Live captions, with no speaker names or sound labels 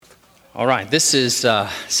All right, this is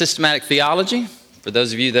Systematic Theology for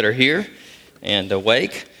those of you that are here and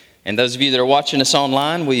awake. And those of you that are watching us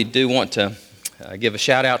online, we do want to give a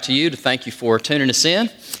shout out to you to thank you for tuning us in.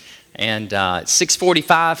 And it's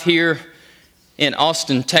 6:45 here in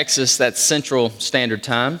Austin, Texas. That's Central Standard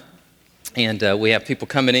Time. And we have people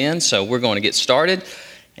coming in, so we're going to get started.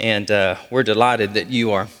 And we're delighted that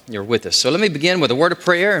you're with us. So let me begin with a word of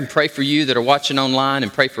prayer and pray for you that are watching online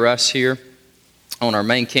and pray for us here on our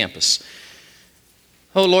main campus.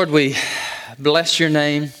 Oh Lord, we bless your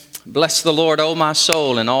name. Bless the Lord, O my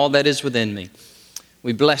soul, and all that is within me.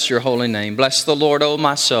 We bless your holy name. Bless the Lord, O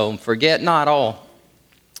my soul, and forget not all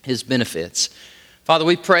his benefits. Father,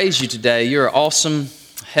 we praise you today. You're an awesome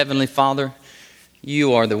Heavenly Father.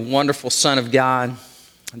 You are the wonderful Son of God,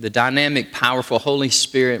 the dynamic, powerful Holy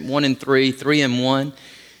Spirit, 1 in 3, 3 in 1.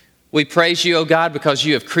 We praise you, O God, because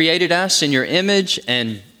you have created us in your image,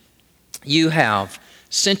 and you have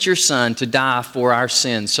sent your Son to die for our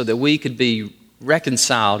sins so that we could be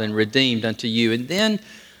reconciled and redeemed unto you. And then,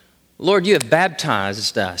 Lord, you have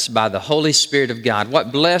baptized us by the Holy Spirit of God.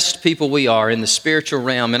 What blessed people we are in the spiritual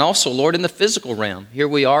realm and also, Lord, in the physical realm. Here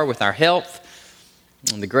we are with our health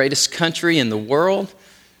in the greatest country in the world,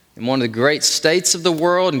 in one of the great states of the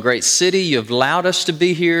world and great city. You have allowed us to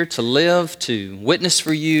be here, to live, to witness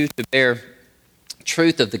for you, to bear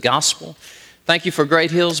truth of the gospel. Thank you for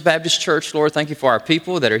Great Hills Baptist Church, Lord. Thank you for our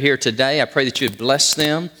people that are here today. I pray that you would bless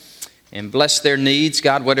them and bless their needs,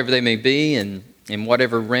 God, whatever they may be, and in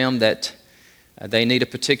whatever realm that they need a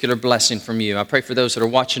particular blessing from you. I pray for those that are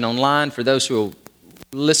watching online, for those who will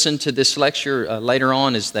listen to this lecture later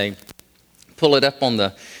on as they pull it up on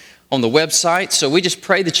the website. So we just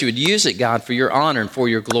pray that you would use it, God, for your honor and for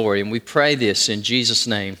your glory. And we pray this in Jesus'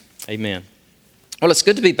 name. Amen. Well, it's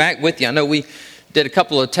good to be back with you. I know we did a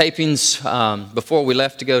couple of tapings before we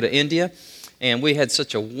left to go to India, and we had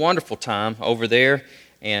such a wonderful time over there.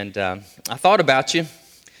 And I thought about you,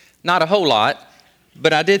 not a whole lot,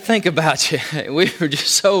 but I did think about you. We were just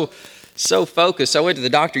so focused. I went to the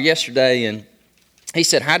doctor yesterday, and he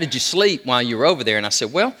said, "How did you sleep while you were over there?" And I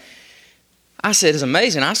said, "Well," I said, "it's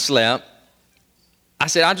amazing. I slept." I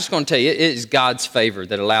said, "I'm just going to tell you, it is God's favor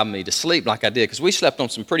that allowed me to sleep like I did," because we slept on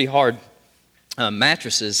some pretty hard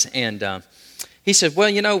mattresses. And he said, "Well,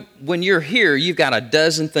 you know, when you're here, you've got a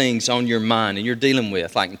dozen things on your mind and you're dealing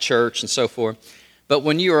with, like in church and so forth. But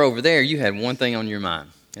when you were over there, you had one thing on your mind,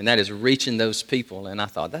 and that is reaching those people." And I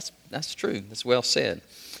thought, that's true. That's well said.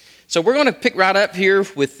 So we're going to pick right up here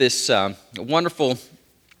with this wonderful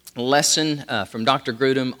lesson from Dr.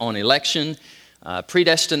 Grudem on election,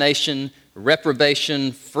 predestination,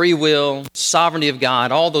 reprobation, free will, sovereignty of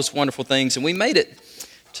God, all those wonderful things. And we made it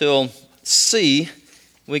till C.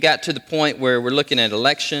 We got to the point where we're looking at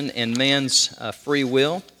election and man's free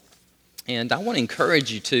will. And I want to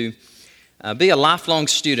encourage you to be a lifelong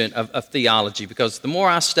student of theology, because the more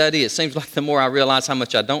I study, it seems like the more I realize how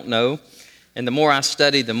much I don't know. And the more I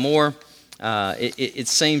study, the more it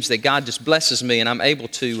seems that God just blesses me and I'm able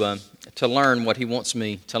to learn what he wants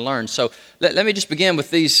me to learn. So let me just begin with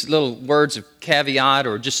these little words of caveat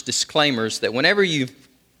or just disclaimers that whenever you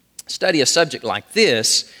study a subject like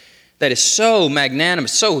this, that is so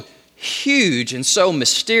magnanimous, so huge, and so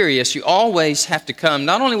mysterious, you always have to come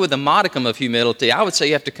not only with a modicum of humility, I would say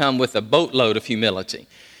you have to come with a boatload of humility.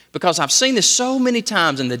 Because I've seen this so many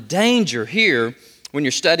times, and the danger here when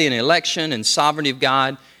you're studying election and sovereignty of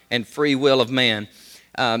God and free will of man,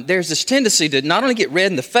 there's this tendency to not only get red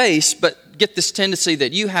in the face, but get this tendency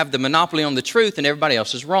that you have the monopoly on the truth and everybody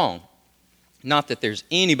else is wrong. Not that there's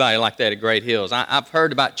anybody like that at Great Hills. I've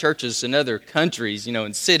heard about churches in other countries,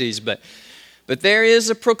 in cities, but there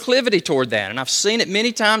is a proclivity toward that. And I've seen it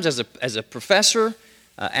many times as a professor,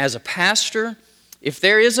 as a pastor. If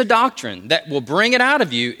there is a doctrine that will bring it out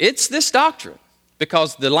of you, it's this doctrine,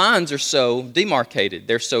 because the lines are so demarcated.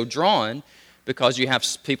 They're so drawn because you have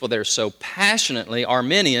people that are so passionately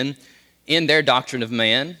Arminian in their doctrine of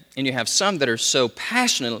man, and you have some that are so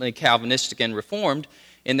passionately Calvinistic and Reformed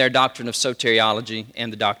in their doctrine of soteriology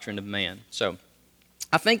and the doctrine of man. So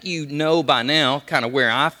I think you know by now kind of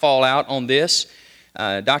where I fall out on this.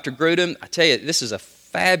 Dr. Grudem, I tell you, this is a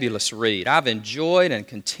fabulous read. I've enjoyed and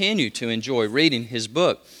continue to enjoy reading his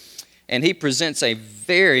book. And he presents a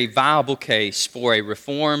very viable case for a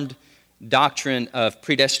Reformed doctrine of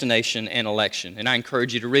predestination and election. And I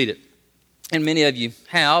encourage you to read it. And many of you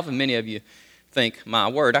have, and many of you think, my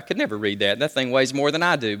word, I could never read that. That thing weighs more than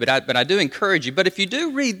I do. But I do encourage you. But if you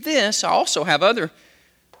do read this, I also have other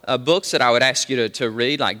books that I would ask you to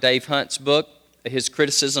read, like Dave Hunt's book, his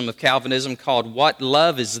criticism of Calvinism, called What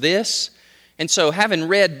Love Is This? And so having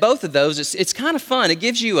read both of those, it's kind of fun. It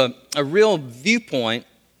gives you a real viewpoint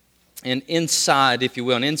an inside, if you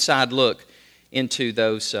will, an inside look into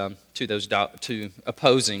those to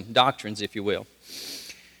opposing doctrines, if you will.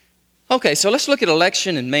 Okay, so let's look at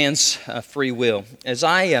election and man's free will. As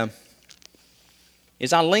I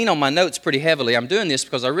lean on my notes pretty heavily, I'm doing this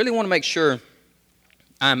because I really want to make sure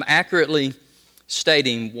I'm accurately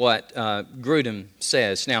stating what Grudem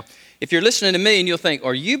says. Now, if you're listening to me and you'll think,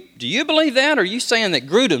 do you believe that? Or are you saying that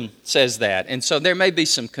Grudem says that? And so there may be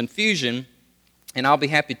some confusion, and I'll be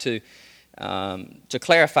happy to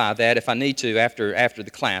clarify that if I need to after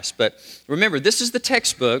the class. But remember, this is the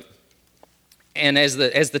textbook, and as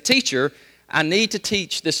the teacher, I need to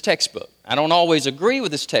teach this textbook. I don't always agree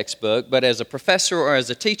with this textbook, but as a professor or as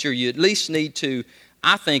a teacher, you at least need to,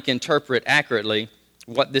 I think, interpret accurately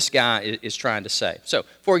what this guy is trying to say. So,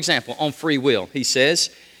 for example, on free will, he says,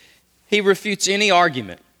 he refutes any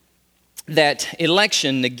argument that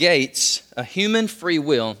election negates a human free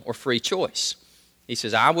will or free choice. He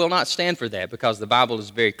says, I will not stand for that because the Bible is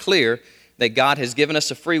very clear that God has given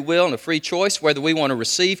us a free will and a free choice whether we want to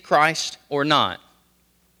receive Christ or not.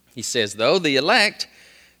 He says, though, the elect,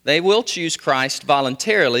 they will choose Christ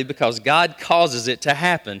voluntarily because God causes it to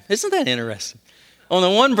happen. Isn't that interesting? On the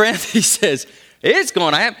one breath, he says, it's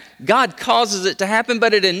going to happen. God causes it to happen,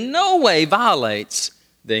 but it in no way violates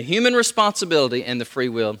the human responsibility and the free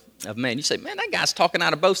will of man. You say, man, that guy's talking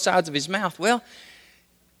out of both sides of his mouth. Well,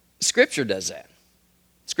 Scripture does that.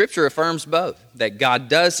 Scripture affirms both, that God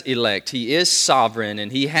does elect, He is sovereign,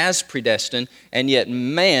 and He has predestined, and yet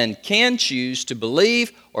man can choose to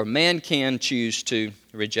believe or man can choose to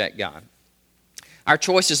reject God. Our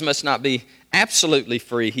choices must not be absolutely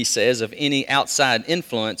free, he says, of any outside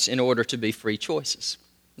influence in order to be free choices.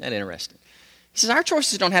 Isn't that interesting? He says our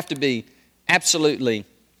choices don't have to be absolutely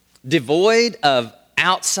devoid of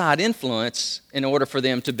outside influence in order for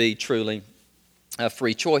them to be truly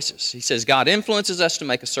free choices. He says God influences us to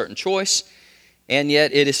make a certain choice, and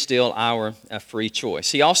yet it is still our free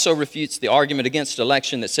choice. He also refutes the argument against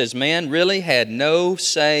election that says man really had no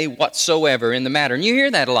say whatsoever in the matter. And you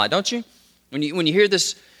hear that a lot, don't you? When you hear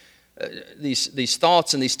this, these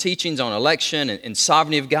thoughts and these teachings on election and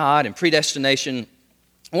sovereignty of God and predestination,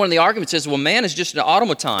 one of the arguments is, well, man is just an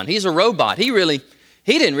automaton. He's a robot. He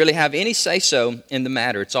didn't really have any say-so in the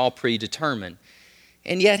matter. It's all predetermined.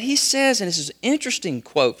 And yet he says, and this is an interesting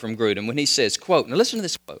quote from Grudem, when he says, quote, now listen to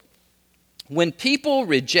this quote, when people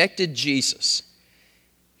rejected Jesus,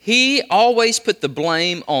 he always put the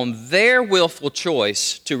blame on their willful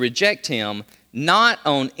choice to reject him, not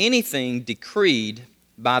on anything decreed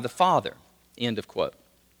by the Father, end of quote.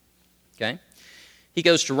 Okay? He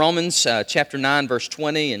goes to Romans chapter 9, verse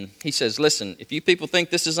 20, and he says, listen, if you people think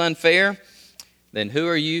this is unfair, then who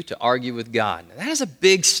are you to argue with God? Now, that is a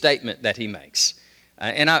big statement that he makes.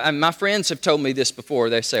 And my friends have told me this before.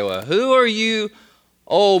 They say, well, who are you,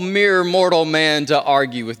 oh mere mortal man, to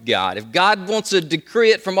argue with God? If God wants to decree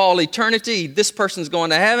it from all eternity, this person's going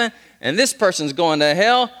to heaven and this person's going to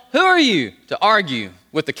hell, who are you to argue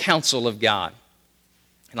with the counsel of God?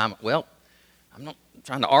 And I'm not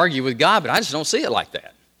trying to argue with God, but I just don't see it like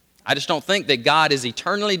that. I just don't think that God has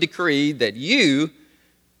eternally decreed that you,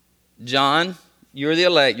 John, you're the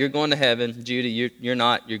elect, you're going to heaven. Judy, you're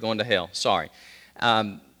not, you're going to hell. Sorry.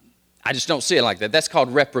 I just don't see it like that. That's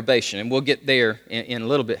called reprobation, and we'll get there in a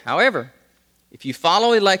little bit. However, if you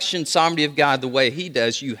follow election, sovereignty of God the way he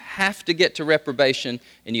does, you have to get to reprobation,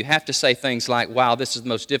 and you have to say things like, wow, this is the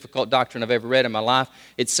most difficult doctrine I've ever read in my life.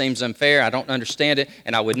 It seems unfair. I don't understand it,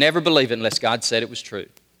 and I would never believe it unless God said it was true.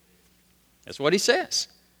 That's what he says.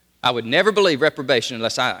 I would never believe reprobation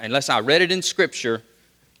unless I read it in Scripture.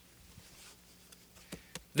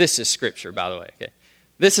 This is Scripture, by the way, okay?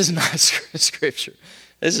 This is not Scripture.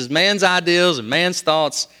 This is man's ideals and man's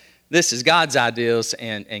thoughts. This is God's ideals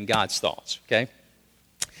and God's thoughts, okay?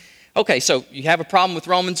 Okay, so you have a problem with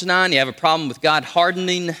Romans 9. You have a problem with God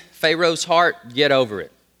hardening Pharaoh's heart. Get over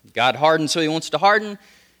it. God hardens who he wants to harden.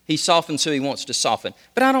 He softens who he wants to soften.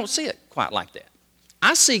 But I don't see it quite like that.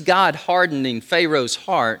 I see God hardening Pharaoh's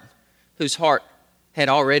heart, whose heart had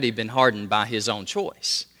already been hardened by his own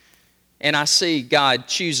choice. And I see God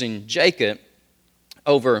choosing Jacob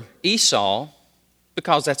over Esau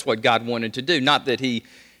because that's what God wanted to do. Not that he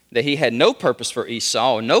had no purpose for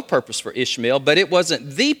Esau or no purpose for Ishmael, but it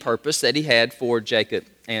wasn't the purpose that he had for Jacob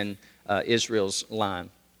and Israel's line.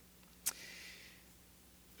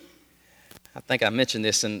 I think I mentioned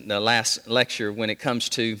this in the last lecture when it comes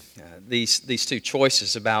to these two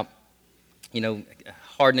choices about,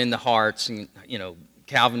 hardening the hearts and,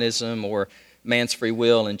 Calvinism or man's free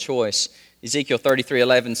will and choice. Ezekiel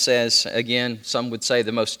 33:11 says, again, some would say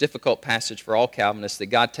the most difficult passage for all Calvinists, that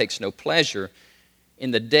God takes no pleasure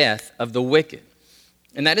in the death of the wicked.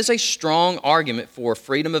 And that is a strong argument for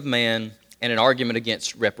freedom of man and an argument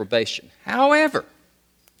against reprobation. However,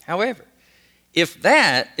 if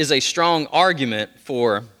that is a strong argument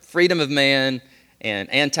for freedom of man and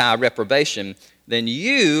anti-reprobation, then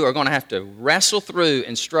you are going to have to wrestle through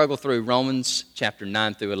and struggle through Romans chapter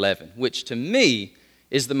 9 through 11, which to me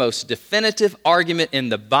is the most definitive argument in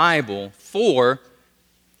the Bible for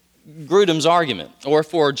Grudem's argument or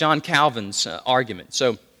for John Calvin's argument.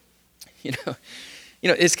 So,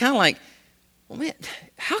 it's kind of like, well, man,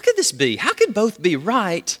 how could this be? How could both be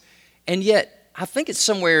right? And yet, I think it's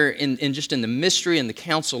somewhere in the mystery and the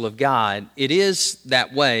counsel of God, it is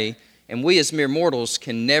that way, and we as mere mortals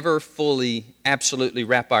can never fully, absolutely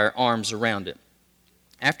wrap our arms around it.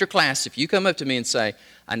 After class, if you come up to me and say,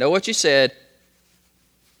 I know what you said,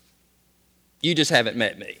 you just haven't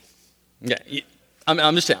met me. Yeah,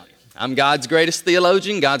 I'm just telling you. I'm God's greatest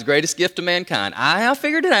theologian, God's greatest gift to mankind. I have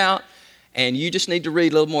figured it out, and you just need to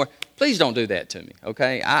read a little more. Please don't do that to me,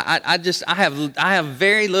 okay? I have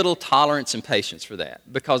very little tolerance and patience for that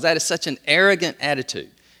because that is such an arrogant attitude.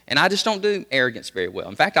 And I just don't do arrogance very well.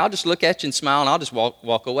 In fact, I'll just look at you and smile and I'll just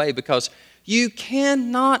walk away because you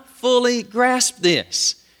cannot fully grasp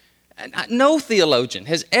this. No theologian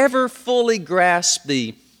has ever fully grasped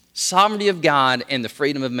the sovereignty of God and the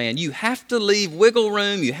freedom of man. You have to leave wiggle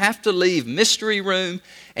room, you have to leave mystery room,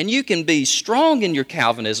 and you can be strong in your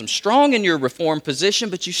Calvinism, strong in your Reformed position,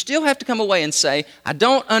 but you still have to come away and say, I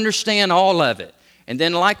don't understand all of it. And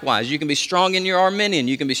then likewise, you can be strong in your Arminian,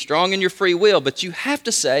 you can be strong in your free will, but you have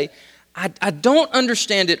to say, I don't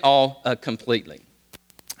understand it all completely.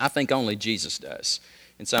 I think only Jesus does.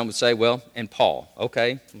 And some would say, well, and Paul,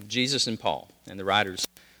 okay? Jesus and Paul and the writers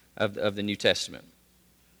of the New Testament.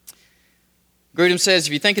 Grudem says,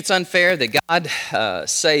 if you think it's unfair that God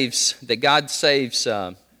saves,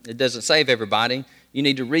 it doesn't save everybody, you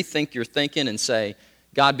need to rethink your thinking and say,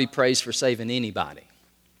 God be praised for saving anybody.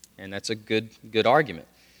 And that's a good argument.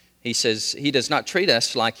 He says, he does not treat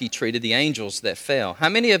us like he treated the angels that fell. How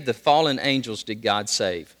many of the fallen angels did God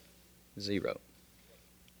save? 0.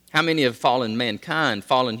 How many of fallen mankind,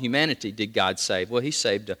 fallen humanity did God save? Well, he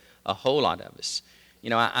saved a whole lot of us.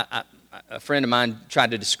 A friend of mine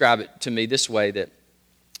tried to describe it to me this way, that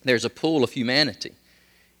there's a pool of humanity,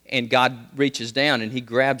 and God reaches down and he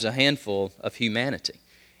grabs a handful of humanity.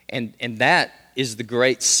 And that is the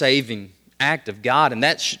great saving act of God, and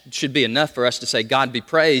that should be enough for us to say, God be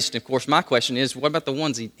praised. And of course, my question is, what about the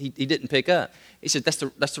ones he didn't pick up? He said, that's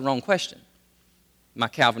the wrong question. My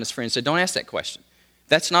Calvinist friend said, don't ask that question.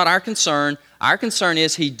 That's not our concern. Our concern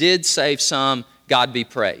is he did save some, God be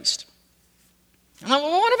praised. I'm like,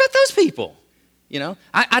 well, what about those people?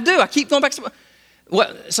 I do. I keep going back to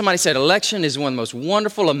somebody said election is one of the most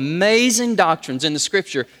wonderful, amazing doctrines in the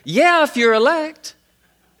Scripture. Yeah, if you're elect.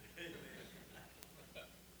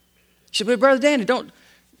 She said, but Brother Danny,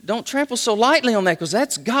 don't trample so lightly on that because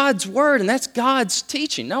that's God's word and that's God's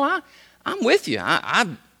teaching. No, I'm with you.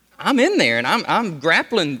 I'm in there and I'm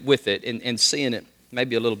grappling with it and seeing it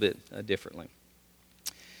maybe a little bit differently.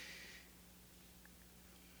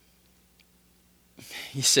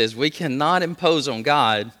 He says, we cannot impose on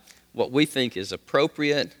God what we think is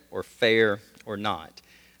appropriate or fair or not.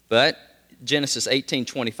 But Genesis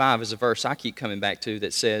 18:25 is a verse I keep coming back to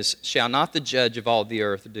that says, shall not the judge of all the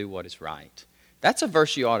earth do what is right? That's a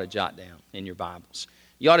verse you ought to jot down in your Bibles.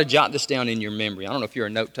 You ought to jot this down in your memory. I don't know if you're a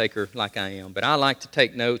note taker like I am, but I like to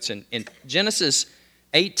take notes. And Genesis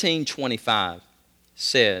 18:25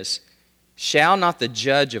 says, shall not the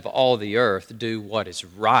judge of all the earth do what is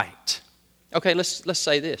right? Okay, let's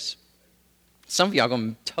say this. Some of y'all are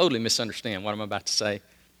going to totally misunderstand what I'm about to say,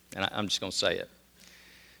 and I'm just going to say it.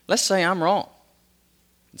 Let's say I'm wrong.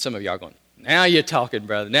 And some of y'all are going, now you're talking,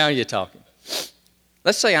 brother, now you're talking.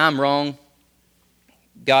 Let's say I'm wrong.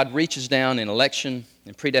 God reaches down in election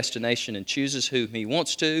and predestination and chooses who he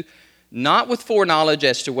wants to, not with foreknowledge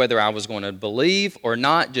as to whether I was going to believe or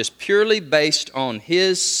not, just purely based on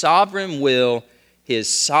his sovereign will,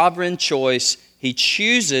 his sovereign choice. He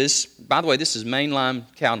chooses, by the way, this is mainline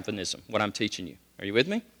Calvinism, what I'm teaching you. Are you with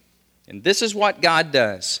me? And this is what God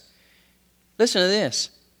does. Listen to this.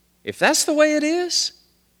 If that's the way it is,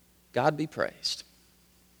 God be praised.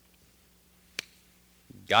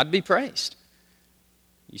 God be praised.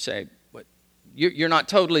 You say, "What? You're not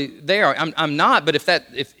totally there." I'm not, but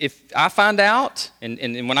if I find out, and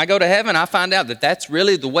when I go to heaven, I find out that that's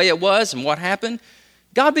really the way it was and what happened,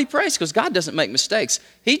 God be praised, because God doesn't make mistakes.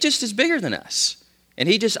 He just is bigger than us. And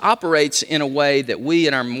he just operates in a way that we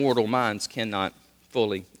in our mortal minds cannot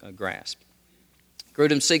fully grasp.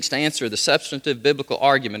 Grudem seeks to answer the substantive biblical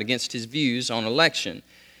argument against his views on election.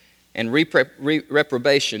 and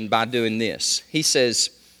reprobation by doing this. He says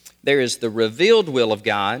there is the revealed will of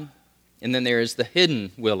God, and then there is the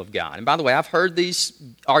hidden will of God. And by the way, I've heard these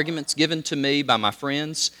arguments given to me by my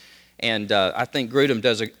friends, and I think Grudem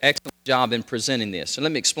does an excellent job in presenting this. So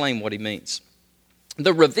let me explain what he means.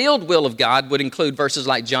 The revealed will of God would include verses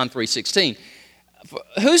like John 3:16.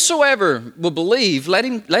 Whosoever will believe, let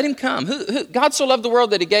him come. God so loved the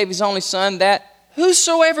world that he gave his only Son, that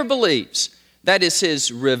whosoever believes, that is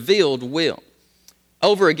his revealed will,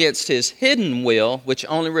 over against his hidden will, which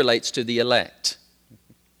only relates to the elect.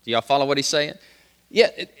 Do y'all follow what he's saying? Yeah,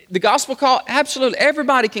 the gospel call, absolutely,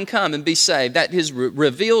 everybody can come and be saved. That is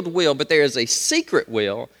revealed will, but there is a secret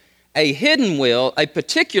will, a hidden will, a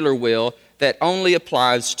particular will that only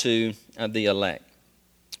applies to the elect.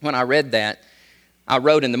 When I read that, I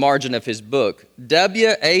wrote in the margin of his book,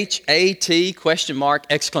 WHAT question mark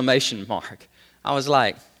exclamation mark. I was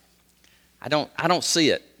like, I don't see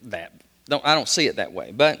it that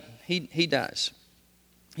way, but he does.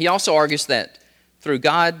 He also argues that through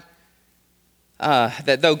God,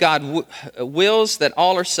 that though God wills that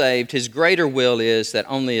all are saved, his greater will is that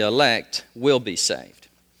only elect will be saved.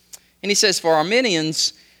 And he says for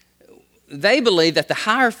Arminians, they believe that the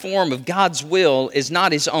higher form of God's will is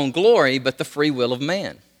not his own glory, but the free will of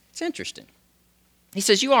man. It's interesting. He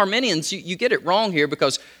says, you Arminians, you get it wrong here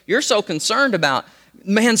because you're so concerned about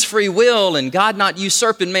man's free will and God not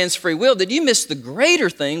usurping man's free will that you miss the greater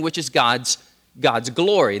thing, which is God's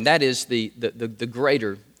glory. And that is the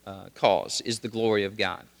greater cause, is the glory of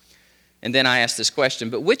God. And then I asked this question,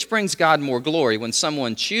 but which brings God more glory, when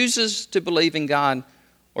someone chooses to believe in God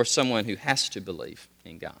or someone who has to believe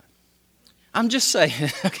in God? I'm just saying,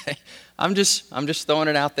 okay, I'm just throwing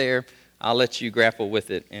it out there. I'll let you grapple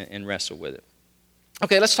with it and wrestle with it.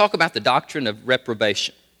 Okay, let's talk about the doctrine of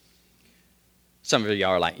reprobation. Some of you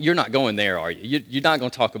are like, you're not going there, are you? You're not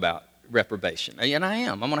going to talk about reprobation. And I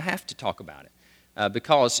am. I'm going to have to talk about it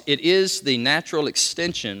because it is the natural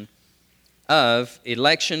extension of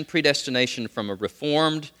election predestination from a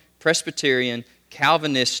Reformed, Presbyterian,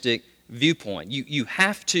 Calvinistic viewpoint. You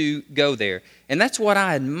have to go there. And that's what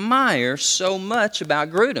I admire so much about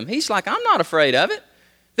Grudem. He's like, I'm not afraid of it.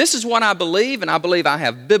 This is what I believe, and I believe I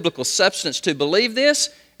have biblical substance to believe this,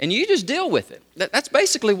 and you just deal with it. That's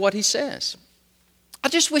basically what he says. I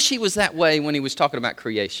just wish he was that way when he was talking about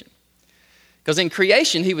creation. Because in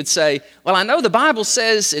creation, he would say, well, I know the Bible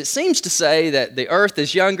says, it seems to say that the earth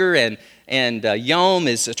is younger and Yom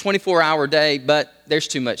is a 24-hour day, but there's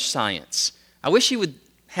too much science. I wish he would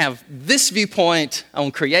have this viewpoint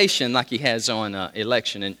on creation like he has on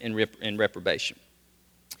election and reprobation.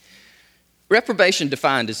 Reprobation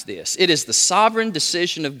defined as this: it is the sovereign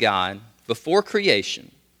decision of God before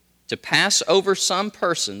creation to pass over some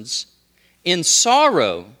persons in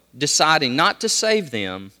sorrow, deciding not to save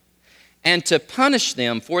them, and to punish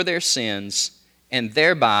them for their sins, and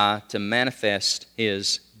thereby to manifest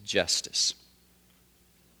his justice.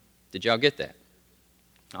 Did y'all get that?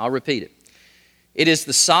 I'll repeat it. It is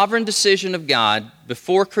the sovereign decision of God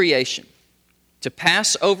before creation to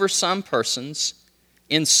pass over some persons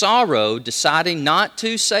in sorrow, deciding not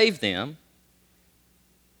to save them,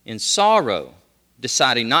 and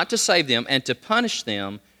to punish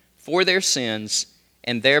them for their sins,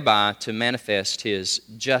 and thereby to manifest his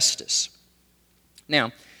justice.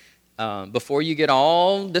 Now, before you get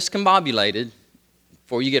all discombobulated,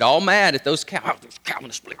 before you get all mad at those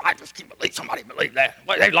Calvinists believe, I just can't believe somebody believed that.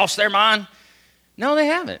 What, they lost their mind? No, they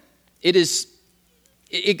haven't.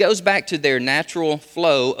 It goes back to their natural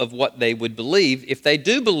flow of what they would believe. If they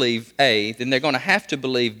do believe A, then they're going to have to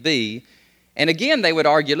believe B. And again, they would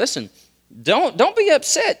argue, listen, don't be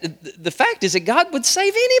upset. The fact is that God would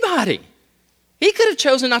save anybody. He could have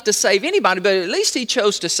chosen not to save anybody, but at least he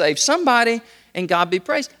chose to save somebody, and God be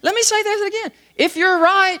praised. Let me say that again. If you're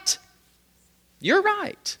right, you're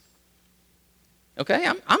right.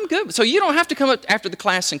 Okay, I'm good. So you don't have to come up after the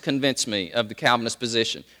class and convince me of the Calvinist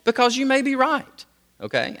position, because you may be right,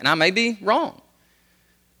 okay, and I may be wrong.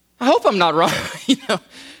 I hope I'm not wrong.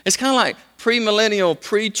 It's kind of like premillennial,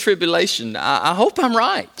 pre-tribulation. I hope I'm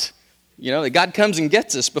right. That God comes and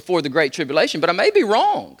gets us before the Great Tribulation, but I may be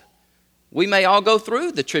wrong. We may all go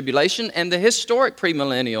through the tribulation, and the historic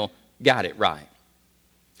premillennial got it right.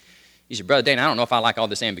 You say, Brother Dan, I don't know if I like all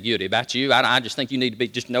this ambiguity about you. I just think you need to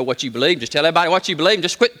just know what you believe. Just tell everybody what you believe and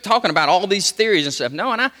just quit talking about all these theories and stuff.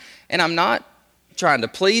 No, and I'm not trying to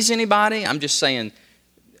please anybody. I'm just saying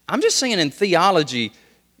in theology,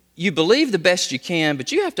 you believe the best you can,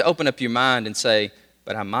 but you have to open up your mind and say,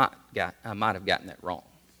 but I might have gotten that wrong.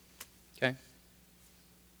 Okay?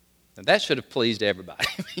 Now that should have pleased everybody.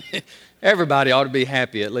 Everybody ought to be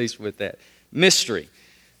happy at least with that. Mystery.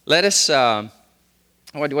 Let us,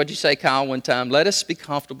 what'd you say, Kyle, one time? Let us be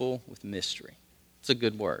comfortable with mystery. It's a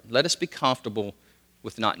good word. Let us be comfortable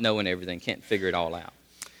with not knowing everything, can't figure it all out.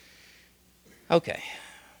 Okay.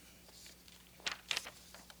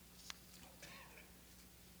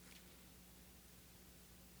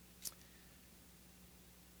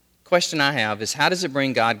 Question I have is, how does it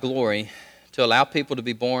bring God glory to allow people to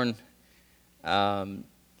be born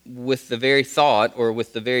with the very thought or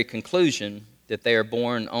with the very conclusion that they are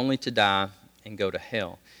born only to die and go to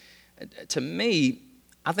hell? To me,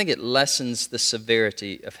 I think it lessens the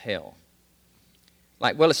severity of hell.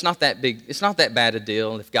 Like, well, it's not that big, it's not that bad a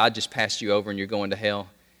deal if God just passed you over and you're going to hell.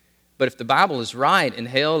 But if the Bible is right and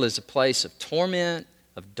hell is a place of torment,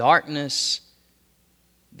 of darkness,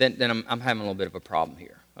 then I'm having a little bit of a problem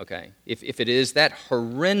here, okay? If it is that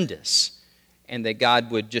horrendous and that God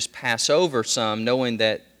would just pass over some knowing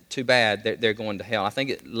that, too bad, they're going to hell, I think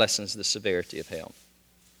it lessens the severity of hell.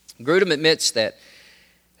 Grudem admits that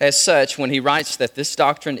as such when he writes that this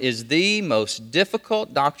doctrine is the most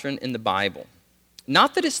difficult doctrine in the Bible.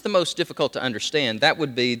 Not that it's the most difficult to understand. That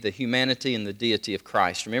would be the humanity and the deity of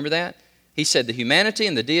Christ. Remember that? He said the humanity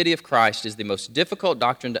and the deity of Christ is the most difficult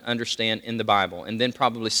doctrine to understand in the Bible. And then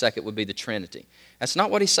probably second would be the Trinity. That's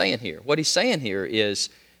not what he's saying here. What he's saying here is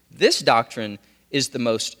this doctrine is the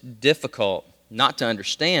most difficult not to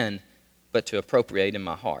understand, but to appropriate in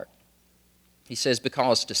my heart. He says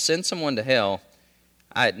because to send someone to hell,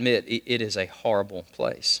 I admit it is a horrible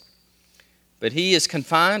place. But he is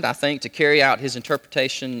confined, I think, to carry out his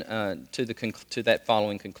interpretation to that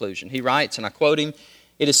following conclusion. He writes, and I quote him,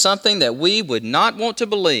 "It is something that we would not want to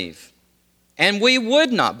believe, and we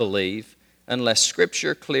would not believe unless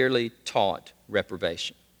Scripture clearly taught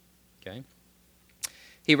reprobation." Okay?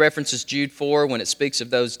 He references Jude 4 when it speaks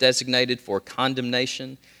of those designated for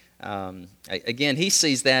condemnation. Again, he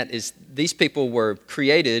sees that as these people were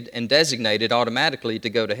created and designated automatically to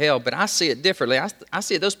go to hell, but I see it differently. I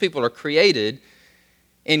see it, those people are created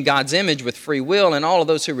in God's image with free will, and all of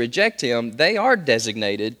those who reject Him, they are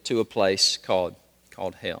designated to a place called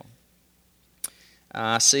hell.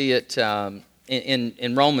 I see it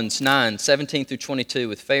in Romans 9, 17 through 22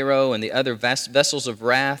 with Pharaoh and the other vessels of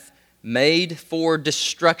wrath made for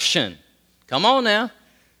destruction. Come on now.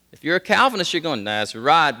 If you're a Calvinist, you're going, that's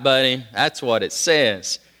right, buddy. That's what it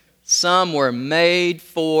says. Some were made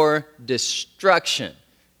for destruction.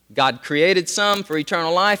 God created some for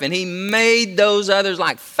eternal life, and He made those others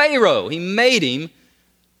like Pharaoh. He made him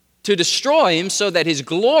to destroy him so that His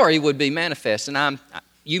glory would be manifest. And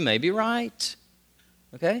you may be right.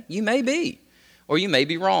 Okay? You may be. Or you may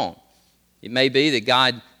be wrong. It may be that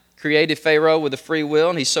God created Pharaoh with a free will,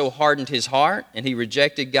 and he so hardened his heart, and he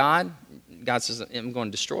rejected God. God says, I'm going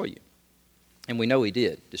to destroy you. And we know He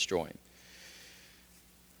did destroy him.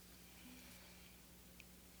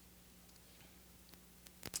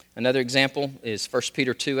 Another example is 1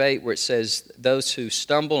 Peter 2:8, where it says, those who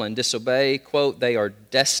stumble and disobey, quote, they are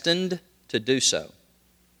destined to do so.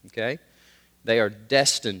 Okay? They are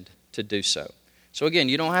destined to do so. So again,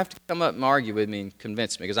 you don't have to come up and argue with me and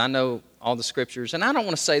convince me, because I know all the Scriptures, and I don't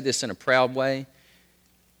want to say this in a proud way,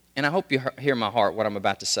 and I hope you hear my heart, what I'm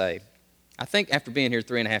about to say. I think after being here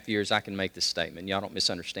 3.5 years, I can make this statement. Y'all don't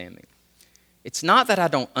misunderstand me. It's not that I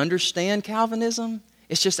don't understand Calvinism.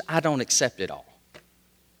 It's just I don't accept it all.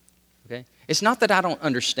 Okay? It's not that I don't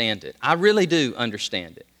understand it. I really do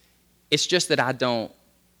understand it. It's just that I don't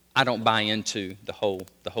buy into the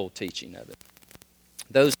whole teaching of it.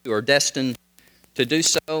 Those who are destined to do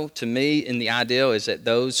so, to me, in the ideal, is that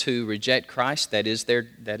those who reject Christ, that is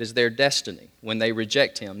their destiny when they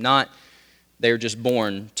reject Him, not they're just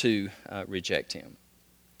born to reject Him.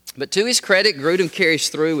 But to his credit, Grudem carries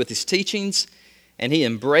through with his teachings, and he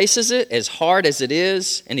embraces it as hard as it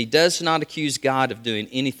is, and he does not accuse God of doing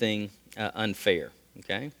anything unfair.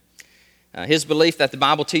 Okay? His belief that the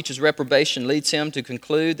Bible teaches reprobation leads him to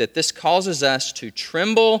conclude that this causes us to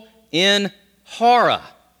tremble in horror.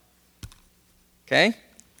 Okay?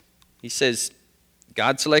 He says,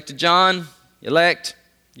 God selected John, elect,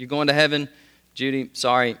 you're going to heaven. Judy,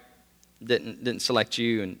 sorry, didn't select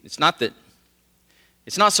you. And it's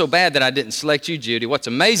not so bad that I didn't select you, Judy. What's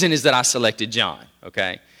amazing is that I selected John.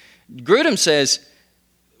 Okay? Grudem says,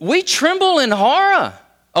 we tremble in horror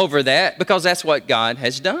over that because that's what God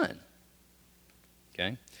has done.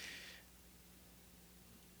 Okay?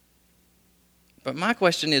 But my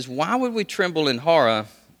question is, why would we tremble in horror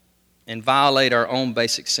and violate our own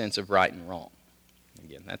basic sense of right and wrong?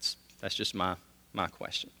 Again, that's just my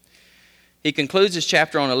question. He concludes his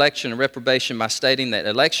chapter on election and reprobation by stating that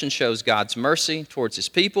election shows God's mercy towards His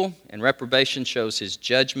people, and reprobation shows His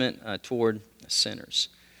judgment toward sinners.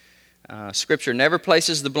 Scripture never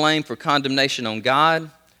places the blame for condemnation on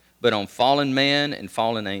God, but on fallen man and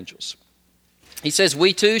fallen angels. He says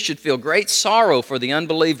we too should feel great sorrow for the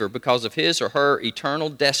unbeliever because of his or her eternal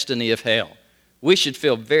destiny of hell. We should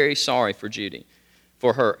feel very sorry for Judy,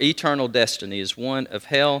 for her eternal destiny is one of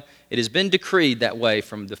hell. It has been decreed that way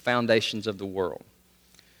from the foundations of the world.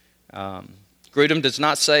 Grudem does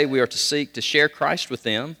not say we are to seek to share Christ with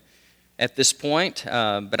them at this point,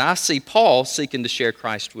 but I see Paul seeking to share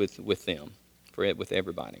Christ with them, with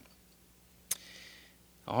everybody.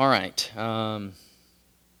 All right.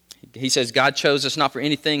 He says God chose us not for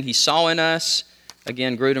anything he saw in us.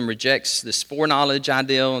 Again, Grudem rejects this foreknowledge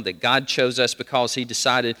ideal that God chose us because he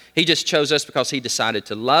just chose us because he decided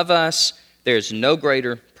to love us. There's no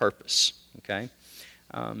greater purpose. Okay?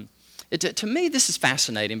 To me, this is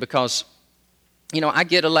fascinating because, I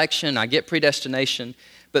get election, I get predestination,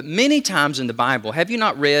 but many times in the Bible, have you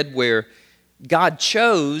not read where God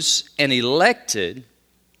chose and elected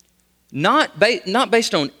not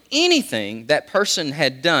based on anything that person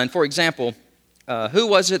had done? For example, who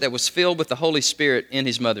was it that was filled with the Holy Spirit in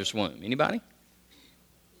his mother's womb? Anybody?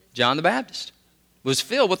 John the Baptist was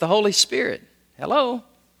filled with the Holy Spirit. Hello?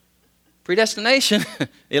 Predestination,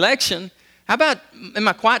 election. How about in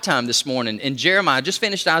my quiet time this morning in Jeremiah? I just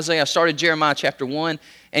finished Isaiah. I started Jeremiah chapter 1.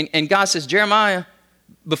 And God says, Jeremiah,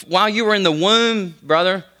 while you were in the womb,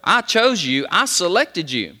 brother, I chose you. I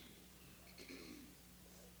selected you.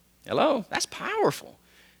 Hello? That's powerful.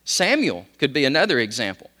 Samuel could be another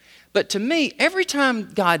example. But to me, every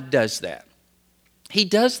time God does that, he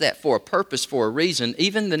does that for a purpose, for a reason,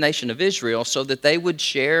 even the nation of Israel, so that they would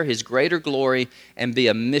share his greater glory and be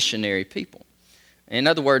a missionary people. In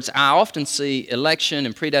other words, I often see election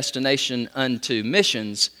and predestination unto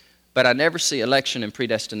missions, but I never see election and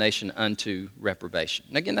predestination unto reprobation.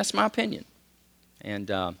 And again, that's my opinion. And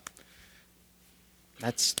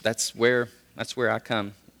that's where I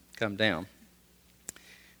come down.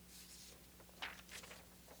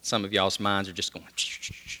 Some of y'all's minds are just going.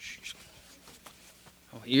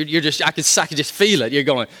 You're just. I can just feel it. You're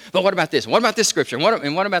going. But what about this? What about this scripture?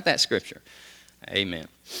 And what about that scripture? Amen.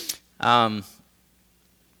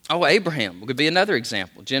 Abraham could be another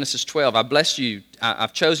example. Genesis 12. I bless you.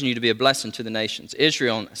 I've chosen you to be a blessing to the nations.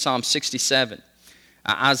 Israel, Psalm 67.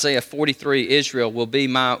 Isaiah 43. Israel will be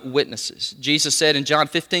my witnesses. Jesus said in John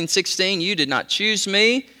 15:16, you did not choose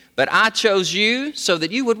me, but I chose you so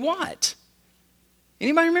that you would what?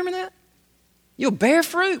 Anybody remember that? You'll bear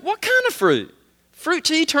fruit. What kind of fruit? Fruit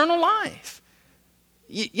to eternal life.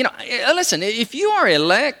 Listen, if you are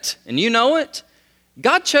elect and you know it,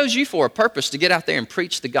 God chose you for a purpose to get out there and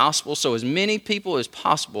preach the gospel so as many people as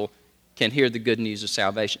possible can hear the good news of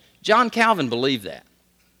salvation. John Calvin believed that.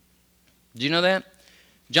 Did you know that?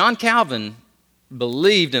 John Calvin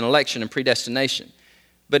believed in election and predestination,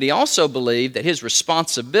 but he also believed that his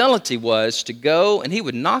responsibility was to go and he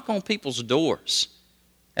would knock on people's doors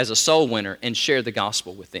as a soul winner and share the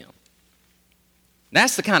gospel with them.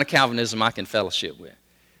 That's the kind of Calvinism I can fellowship with.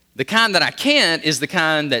 The kind that I can't is the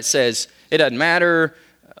kind that says, it doesn't matter,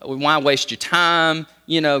 why waste your time,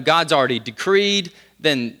 God's already decreed,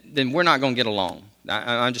 then we're not going to get along.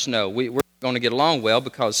 I just know we're going to get along well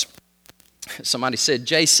because somebody said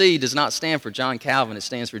JC does not stand for John Calvin, it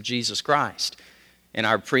stands for Jesus Christ. And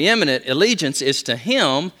our preeminent allegiance is to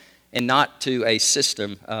him and not to a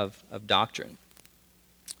system of doctrine.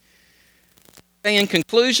 In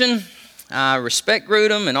conclusion, I respect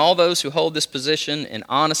Grudem and all those who hold this position and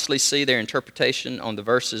honestly see their interpretation on the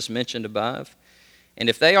verses mentioned above. And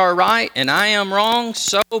if they are right and I am wrong,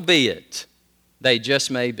 so be it. They just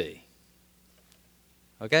may be.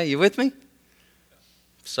 Okay, you with me?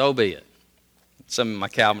 So be it. Some of my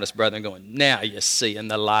Calvinist brethren going, now you're seeing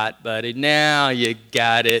the light, buddy. Now you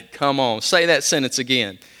got it. Come on, say that sentence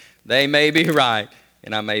again. They may be right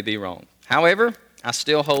and I may be wrong. However, I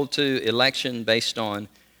still hold to election based on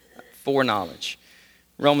foreknowledge.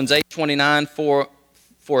 Romans 8:29,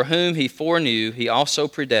 for whom he foreknew, he also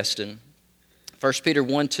predestined. 1 Peter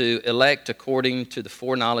 1:2, elect according to the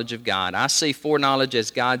foreknowledge of God. I see foreknowledge as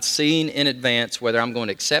God seeing in advance whether I'm going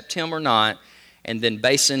to accept him or not, and then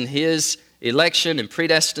basing his election and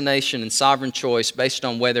predestination and sovereign choice based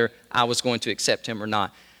on whether I was going to accept him or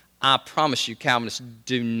not. I promise you, Calvinists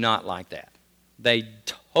do not like that. They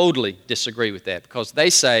totally disagree with that because they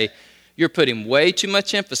say you're putting way too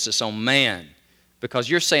much emphasis on man because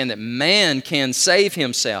you're saying that man can save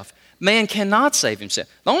himself. Man cannot save himself.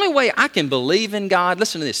 The only way I can believe in God,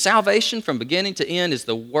 listen to this, salvation from beginning to end is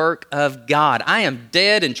the work of God. I am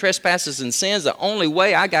dead in trespasses and sins. The only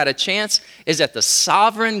way I got a chance is that the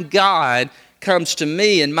sovereign God comes to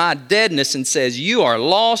me in my deadness and says, you are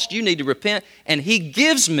lost, you need to repent, and he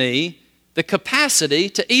gives me the capacity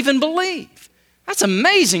to even believe. That's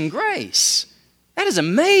amazing grace. That is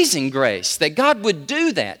amazing grace that God would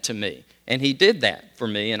do that to me. And he did that for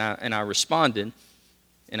me, and I responded,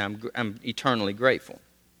 and I'm eternally grateful.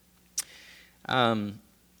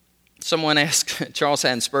 Someone asked Charles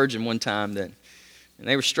Haddon Spurgeon one time and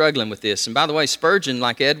they were struggling with this. And by the way, Spurgeon,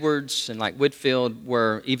 like Edwards and like Whitefield,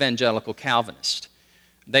 were evangelical Calvinists.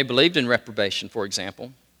 They believed in reprobation, for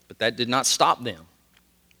example, but that did not stop them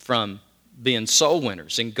from being soul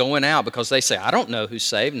winners and going out, because they say, I don't know who's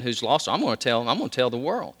saved and who's lost, so I'm going to tell the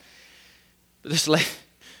world. But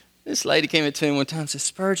this lady came up to me one time and said,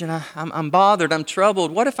 Spurgeon, I'm bothered, I'm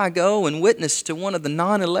troubled. What if I go and witness to one of the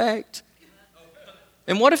non-elect?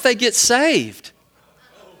 And what if they get saved?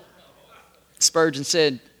 Spurgeon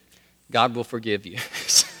said, God will forgive you.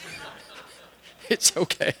 It's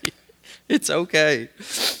okay. It's okay.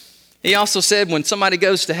 He also said when somebody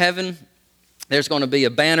goes to heaven, there's going to be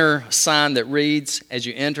a banner sign that reads, as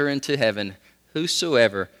you enter into heaven,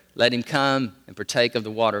 whosoever, let him come and partake of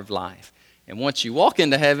the water of life. And once you walk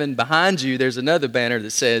into heaven, behind you, there's another banner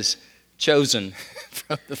that says, chosen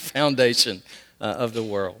from the foundation of the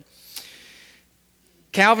world.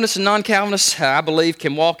 Calvinists and non-Calvinists, I believe,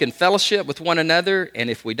 can walk in fellowship with one another, and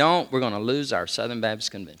if we don't, we're going to lose our Southern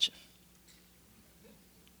Baptist Convention.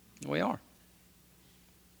 We are.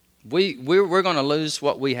 We're going to lose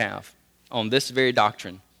what we have on this very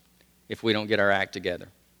doctrine if we don't get our act together.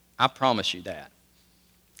 I promise you that.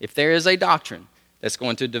 If there is a doctrine that's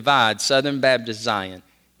going to divide Southern Baptist Zion,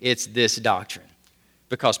 it's this doctrine,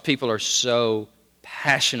 because people are so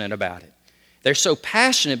passionate about it. They're so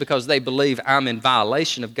passionate because they believe I'm in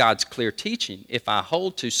violation of God's clear teaching if I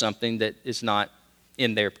hold to something that is not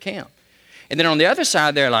in their camp. And then on the other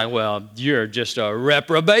side, they're like, well, you're just a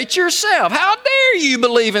reprobate yourself. How dare you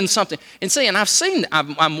believe in something? And see, and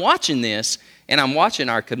I'm watching this, and I'm watching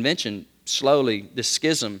our convention slowly, this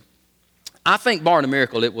schism. I think, barring a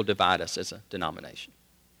miracle, it will divide us as a denomination.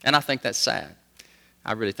 And I think that's sad.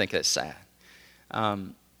 I really think that's sad.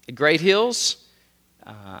 At Great Hills,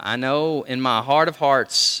 I know in my heart of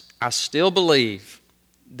hearts, I still believe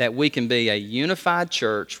that we can be a unified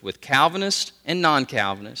church with Calvinists and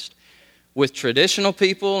non-Calvinists, with traditional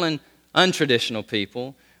people and untraditional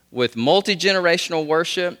people, with multi-generational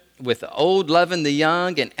worship, with the old loving the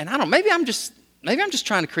young, and I don't know, maybe I'm just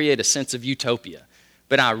trying to create a sense of utopia,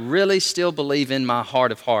 but I really still believe in my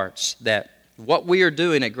heart of hearts that what we are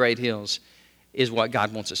doing at Great Hills is what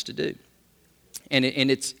God wants us to do. And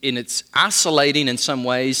it's isolating in some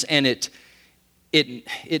ways, and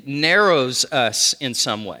it narrows us in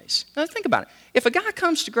some ways. Now think about it. If a guy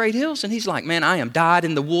comes to Great Hills and he's like, man, I am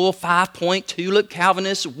dyed-in-the-wool 5-point tulip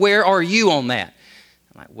Calvinist, where are you on that?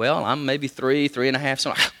 I'm like, well, I'm maybe 3.5.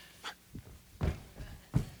 So I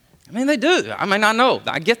mean, they do. I mean, I know.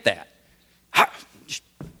 I get that.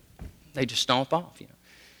 They just stomp off, you know.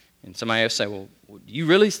 And somebody else say, well, do you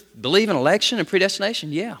really believe in election and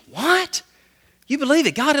predestination? Yeah. What? You believe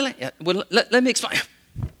that God elected? Well, let me explain.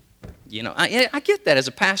 You know, I get that as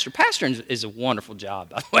a pastor. Pastoring is a wonderful job,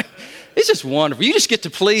 by the way. It's just wonderful. You just get to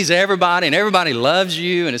please everybody, and everybody loves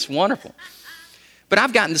you, and it's wonderful. But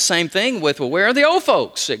I've gotten the same thing with, well, where are the old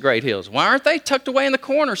folks at Great Hills? Why aren't they tucked away in the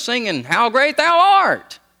corner singing, How Great Thou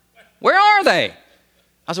Art? Where are they?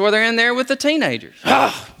 I said, well, they're in there with the teenagers.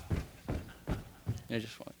 Oh. And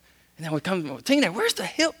then we come to teenage. Where's the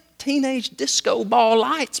hip teenage disco ball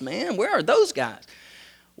lights, man? Where are those guys?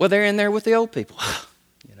 Well, they're in there with the old people.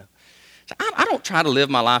 You know, so I don't try to live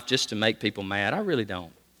my life just to make people mad. I really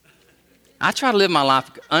don't. I try to live my life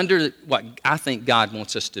under what I think God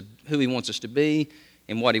wants us to, who He wants us to be,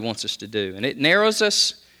 and what He wants us to do. And it narrows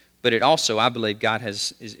us, but it also, I believe, God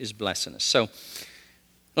is blessing us. So,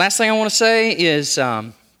 last thing I want to say is,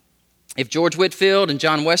 if George Whitefield and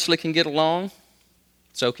John Wesley can get along,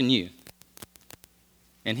 so can you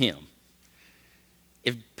and him.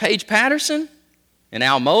 If Paige Patterson and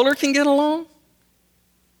Al Mohler can get along,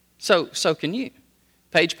 so can you.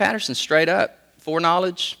 Paige Patterson, straight up,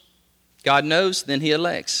 foreknowledge, God knows, then He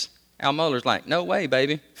elects. Al Mohler's like, no way,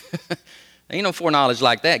 baby. Ain't no foreknowledge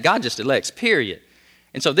like that. God just elects, period.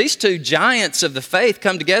 And so these two giants of the faith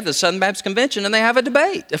come together at the Southern Baptist Convention, and they have a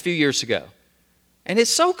debate a few years ago. And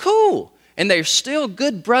it's so cool. And they're still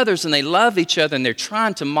good brothers, and they love each other, and they're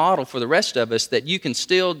trying to model for the rest of us that you can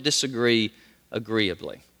still disagree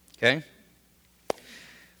agreeably. Okay?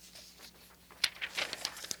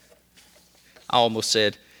 I almost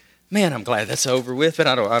said, man, I'm glad that's over with, but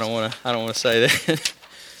I don't want to say that.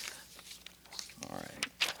 All right.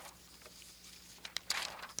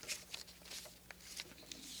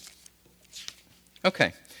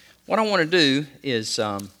 Okay. What I want to do is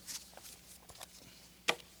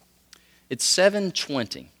It's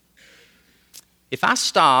 7:20. If I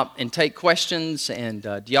stop and take questions, and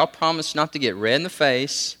do y'all promise not to get red in the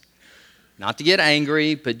face, not to get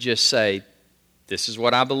angry, but just say, this is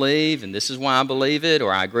what I believe, and this is why I believe it,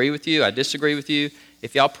 or I agree with you, I disagree with you.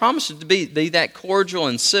 If y'all promise to be that cordial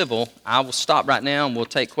and civil, I will stop right now and we'll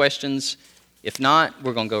take questions. If not,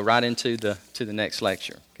 we're going to go right into the next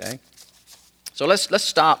lecture, okay? So let's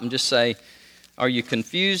stop and just say, are you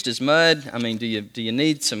confused as mud? I mean, do you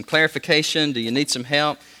need some clarification? Do you need some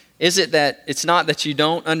help? Is it that it's not that you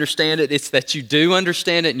don't understand it, it's that you do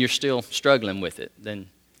understand it and you're still struggling with it? Then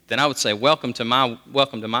I would say, welcome to my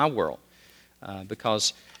world,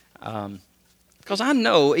 because I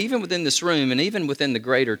know even within this room and even within the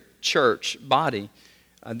greater church body,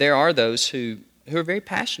 there are those who are very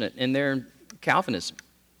passionate in their Calvinism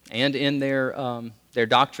and in their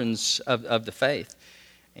doctrines of the faith,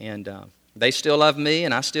 and they still love me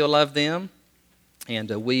and I still love them, and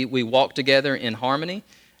we walk together in harmony,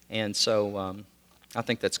 and so I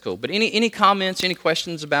think that's cool. But any comments, any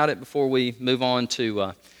questions about it before we move on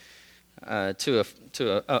to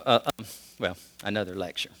another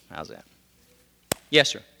lecture? How's that? Yes,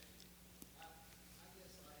 sir.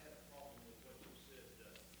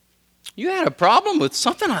 You had a problem with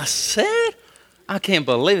something I said? I can't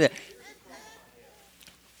believe it.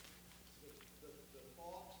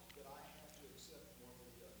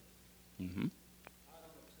 Mm-hmm.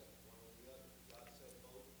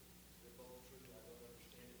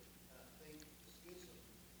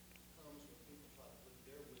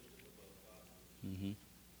 Mm-hmm.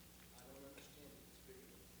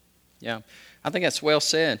 Yeah, I think that's well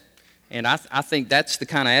said. And I think that's the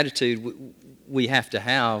kind of attitude we have to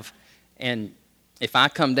have. And if I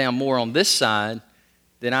come down more on this side,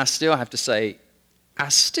 then I still have to say,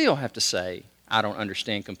 I don't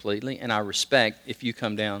understand completely, and I respect if you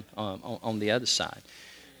come down on the other side.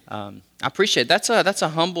 I appreciate it. That's a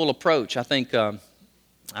humble approach. I think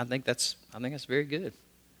that's very good.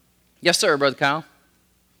 Yes, sir, Brother Kyle.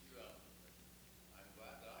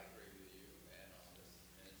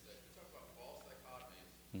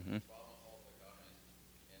 Mm-hmm.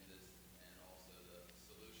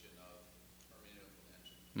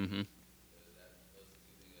 Mm-hmm.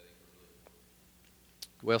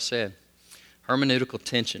 Well said. Hermeneutical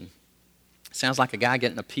tension. Sounds like a guy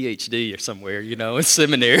getting a PhD or somewhere, in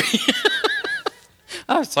seminary.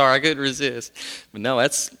 I'm sorry, I couldn't resist. But no,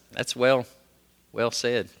 that's well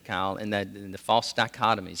said, Kyle. And the false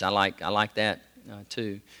dichotomies, I like that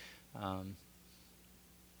too.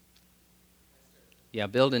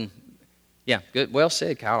 Building. Yeah, good. Well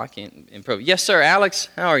said, Kyle. I can't improve. Yes, sir, Alex.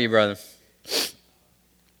 How are you, brother?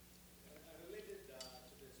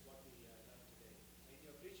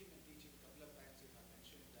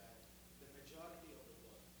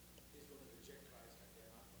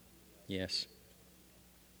 Yes.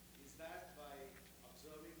 Is that by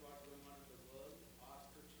observing what's going on in the world, or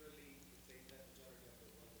scripturally saying that majority of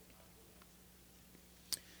the world is not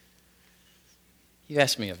good? You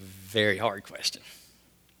asked me a very hard question.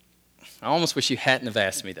 I almost wish you hadn't have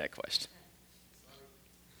asked me that question.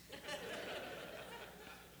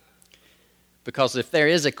 Because if there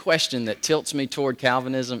is a question that tilts me toward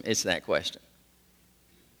Calvinism, it's that question.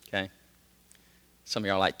 Okay? Some of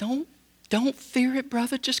y'all are like, Don't fear it,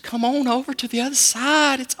 brother. Just come on over to the other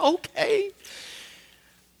side. It's okay.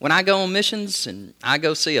 When I go on missions and I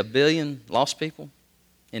go see 1 billion lost people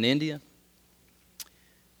in India,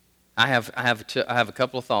 I have a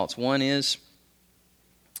couple of thoughts. One is,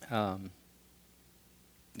 God,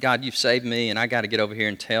 you've saved me, and I got to get over here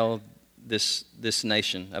and tell this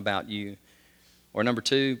nation about you. Or number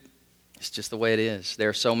two, it's just the way it is. There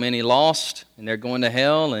are so many lost, and they're going to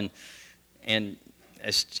hell, and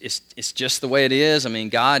it's just the way it is. I mean,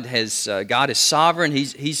 God is sovereign.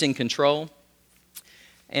 He's in control.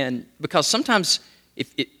 And because sometimes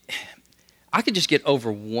I could just get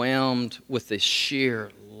overwhelmed with the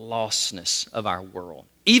sheer lostness of our world,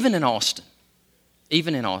 even in Austin.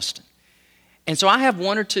 And so I have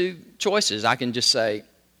one or two choices. I can just say,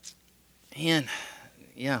 man,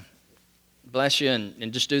 yeah, bless you,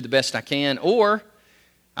 and just do the best I can. Or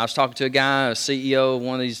I was talking to a guy, a CEO of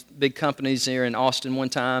one of these big companies here in Austin one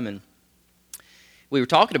time, and we were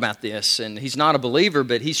talking about this, and he's not a believer,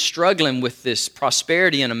 but he's struggling with this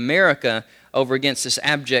prosperity in America over against this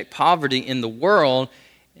abject poverty in the world,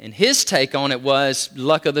 and his take on it was,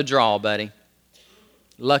 luck of the draw, buddy.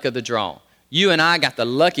 Luck of the draw. You and I got the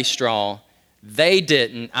lucky straw. They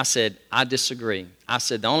didn't. I said, I disagree. I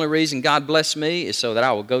said, the only reason God blessed me is so that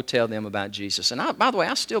I will go tell them about Jesus. And by the way,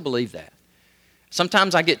 I still believe that.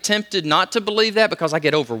 Sometimes I get tempted not to believe that because I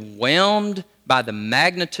get overwhelmed by the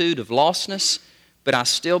magnitude of lostness, but I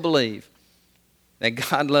still believe that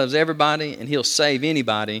God loves everybody and He'll save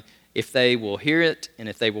anybody if they will hear it and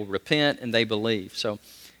if they will repent and they believe. So,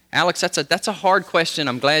 Alex, that's a hard question.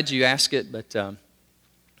 I'm glad you asked it, but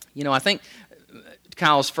I think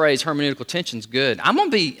Kyle's phrase, hermeneutical tension, is good. I'm going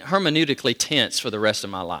to be hermeneutically tense for the rest of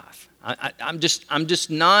my life. I'm just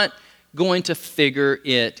not going to figure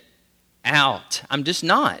it out. I'm just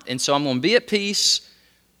not, and so I'm going to be at peace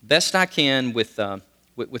best I can with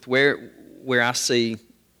where I see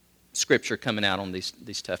Scripture coming out on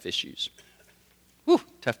these tough issues. Whew,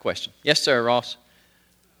 tough question. Yes, sir, Ross.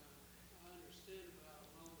 I understand about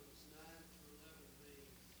Romans 9 through 11 being,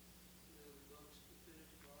 the most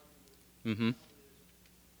definitive argument. Mm-hmm.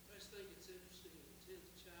 I just think it's interesting in the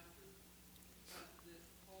 10th chapter that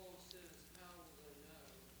Paul says, how will they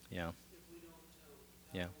know Yeah. if we don't tell them?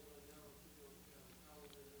 Yeah. How will they know if we don't tell them? How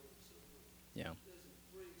will they know if someone Yeah. doesn't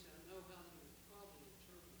preach? I know how they would probably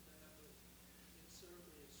interpret that, but it's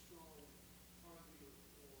certainly a strong argument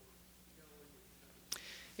for going with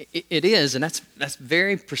faith. It is, and that's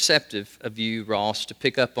very perceptive of you, Ross, to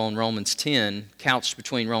pick up on Romans 10, couched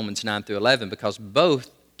between Romans 9 through 11, because both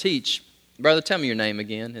teach. Brother, tell me your name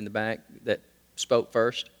again in the back that spoke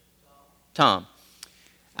first. Tom.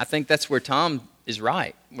 I think that's where Tom is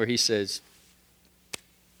right, where he says,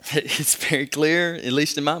 it's very clear, at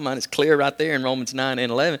least in my mind, it's clear right there in Romans 9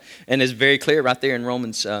 and 11, and it's very clear right there in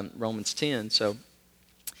Romans 10. So,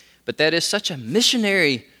 but that is such a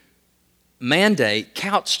missionary mandate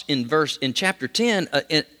couched in chapter 10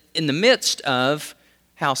 in the midst of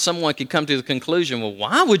how someone could come to the conclusion, well,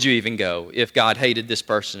 why would you even go if God hated this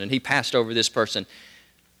person and He passed over this person?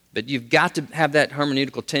 But you've got to have that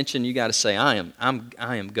hermeneutical tension. You got to say, I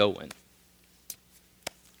am going.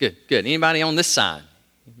 Good. Anybody on this side?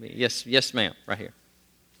 Yes, ma'am, right here.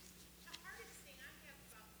 The hardest thing I have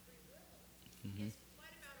about free will is what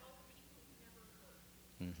about all the people who never heard?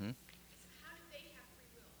 Mm-hmm. How do they have free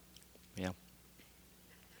will? Yeah.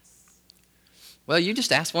 That's Well, you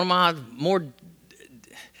just asked one of my more.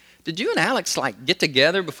 Did you and Alex get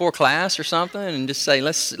together before class or something and just say,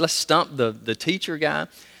 let's stump the teacher guy?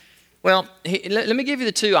 Well, let me give you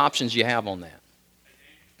the two options you have on that.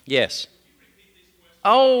 Yes.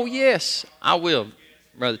 Oh, yes, I will,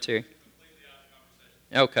 Brother Terry.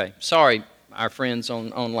 Okay, sorry, our friends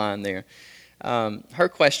online there. Her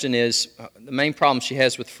question is, the main problem she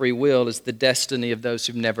has with free will is the destiny of those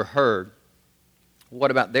who've never heard.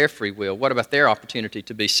 What about their free will? What about their opportunity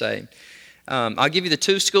to be saved? I'll give you the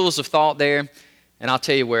two schools of thought there, and I'll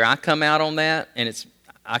tell you where I come out on that, and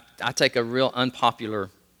I take a real unpopular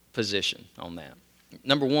position on that.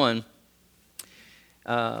 Number one,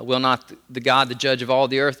 will not the God, the judge of all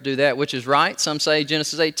the earth, do that which is right? Some say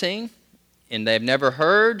Genesis 18, and they've never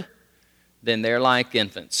heard, then they're like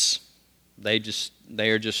infants. They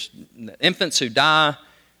are just infants who die.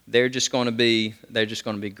 They're just going to be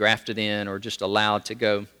grafted in or just allowed to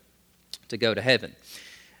go to heaven.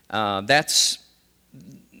 That's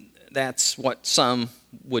what some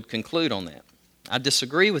would conclude on that. I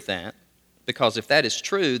disagree with that, because if that is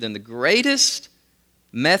true, then the greatest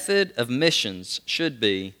method of missions should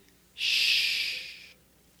be shh.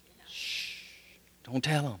 Don't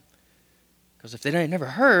tell them, because if they ain't never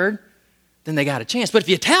heard, then they got a chance. But if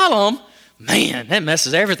you tell them, man, that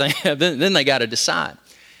messes everything up. Then they got to decide.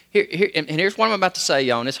 Here's what I'm about to say,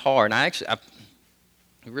 y'all, and it's hard. And I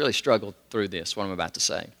really struggled through this, what I'm about to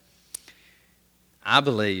say. I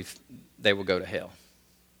believe they will go to hell.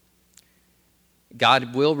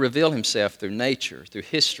 God will reveal Himself through nature, through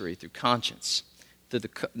history, through conscience, through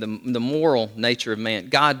the moral nature of man.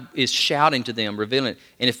 God is shouting to them, revealing it.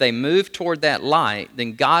 And if they move toward that light,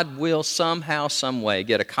 then God will somehow, some way,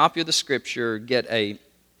 get a copy of the Scripture, get a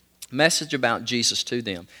message about Jesus to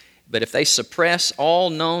them. But if they suppress all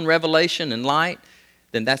known revelation and light,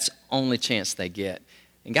 then that's the only chance they get.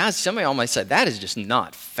 And guys, some of y'all might say, that is just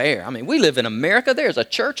not fair. I mean, we live in America. There's a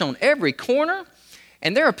church on every corner.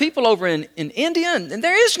 And there are people over in India, and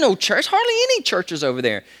there is no church, hardly any churches over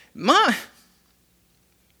there. My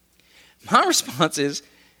response is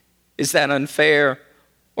that unfair,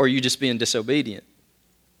 or are you just being disobedient?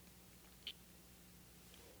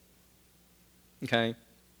 Okay?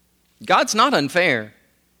 God's not unfair.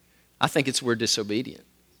 I think it's we're disobedient.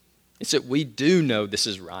 It's that we do know this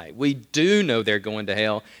is right. We do know they're going to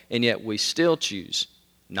hell, and yet we still choose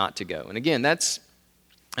not to go. And again, I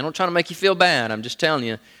don't try to make you feel bad. I'm just telling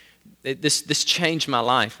you, this changed my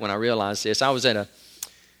life when I realized this. I was in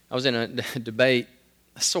a debate,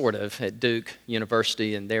 sort of, at Duke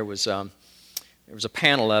University, and there was a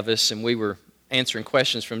panel of us, and we were answering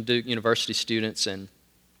questions from Duke University students, and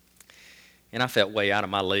I felt way out of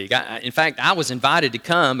my league. In fact, I was invited to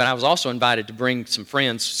come, but I was also invited to bring some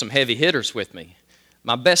friends, some heavy hitters with me.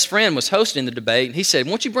 My best friend was hosting the debate, and he said,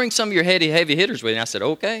 won't you bring some of your heavy hitters with you? And I said,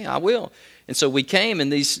 okay, I will. And so we came,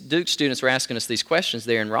 and these Duke students were asking us these questions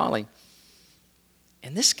there in Raleigh.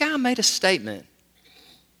 And this guy made a statement,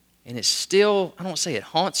 and it still, I don't want to say it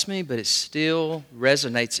haunts me, but it still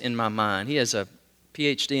resonates in my mind. He has a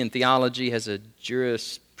PhD in theology, has a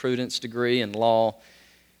jurisprudence degree in law.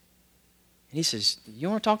 And he says, you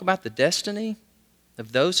want to talk about the destiny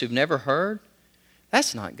of those who've never heard?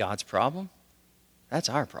 That's not God's problem. That's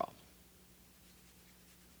our problem.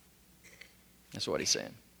 That's what he's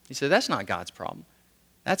saying. He said, that's not God's problem.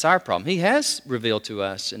 That's our problem. He has revealed to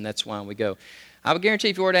us, and that's why we go. I would guarantee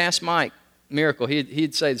if you were to ask Mike Miracle,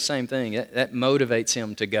 he'd say the same thing. That motivates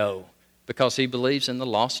him to go because he believes in the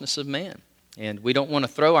lostness of man. And we don't want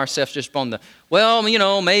to throw ourselves just upon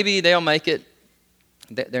maybe they'll make it.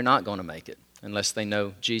 They're not going to make it unless they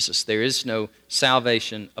know Jesus. There is no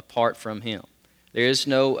salvation apart from him. There is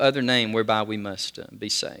no other name whereby we must be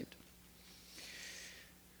saved.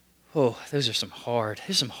 Oh, those are some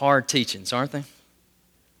hard teachings, aren't they?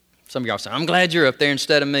 Some of y'all say, I'm glad you're up there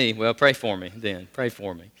instead of me. Well, pray for me then. Pray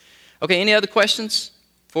for me. Okay, any other questions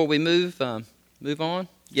before we move on?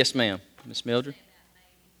 Yes, ma'am. Miss Mildred.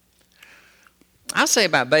 I'll say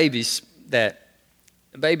about babies that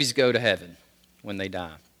babies go to heaven when they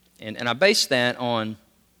die. And I base that on,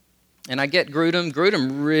 and I get Grudem.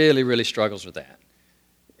 Grudem really, really struggles with that.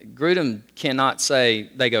 Grudem cannot say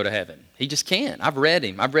they go to heaven. He just can't. I've read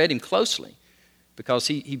him closely because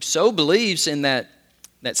he so believes in that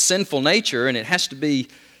sinful nature, and it has to be,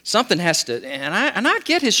 something has to, and I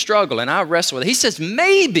get his struggle, and I wrestle with it. He says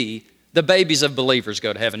maybe the babies of believers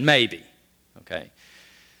go to heaven, maybe, okay?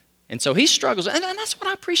 And so he struggles, and that's what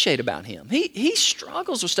I appreciate about him. He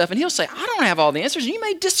struggles with stuff, and he'll say, I don't have all the answers. You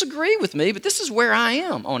may disagree with me, but this is where I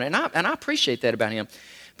am on it, and I appreciate that about him.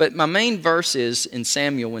 But my main verse is in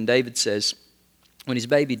Samuel when David says, when his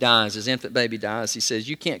baby dies, his infant baby dies, he says,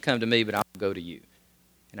 you can't come to me, but I'll go to you.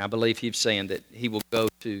 And I believe he's saying that he will go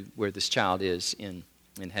to where this child is in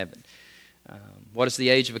heaven. What is the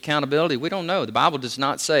age of accountability? We don't know. The Bible does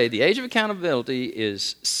not say. The age of accountability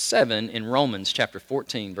is 7 in Romans chapter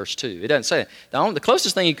 14, verse 2. It doesn't say that. The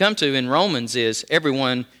closest thing you come to in Romans is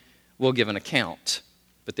everyone will give an account.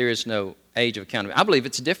 But there is no age of accountability. I believe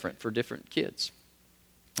it's different for different kids.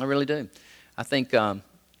 I really do. I think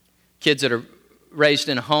kids that are raised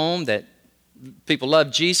in a home that people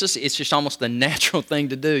love Jesus, it's just almost the natural thing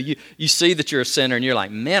to do. You see that you're a sinner and you're like,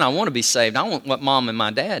 man, I want to be saved. I want what mom and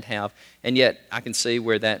my dad have. And yet I can see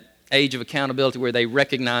where that age of accountability, where they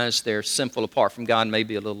recognize they're sinful apart from God, may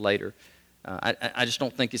be a little later. I just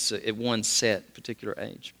don't think it's at one set particular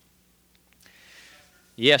age.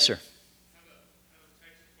 Yes, sir.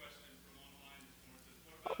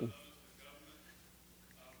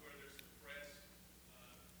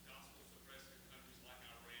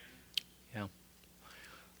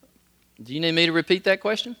 Do you need me to repeat that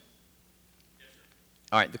question? Yes, sir.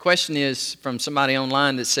 All right, the question is from somebody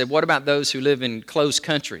online that said, what about those who live in closed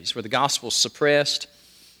countries where the gospel's suppressed?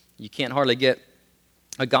 You can't hardly get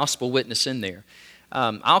a gospel witness in there.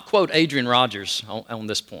 I'll quote Adrian Rogers on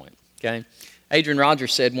this point, okay? Adrian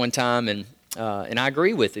Rogers said one time, and I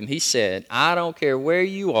agree with him, he said, I don't care where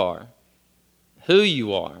you are, who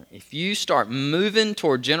you are, if you start moving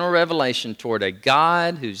toward general revelation, toward a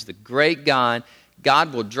God who's the great God,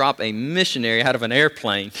 God will drop a missionary out of an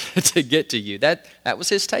airplane to get to you. That was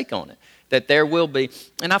his take on it. That there will be,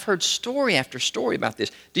 and I've heard story after story about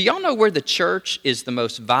this. Do y'all know where the church is the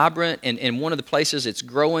most vibrant and one of the places it's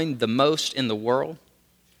growing the most in the world?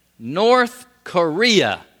 North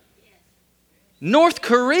Korea. North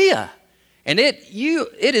Korea. And it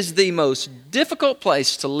is the most difficult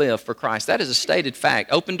place to live for Christ. That is a stated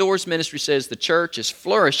fact. Open Doors Ministry says the church is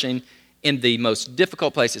flourishing in the most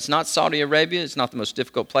difficult place. It's not Saudi Arabia. It's not the most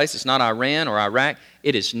difficult place. It's not Iran or Iraq.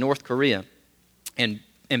 It is North Korea. And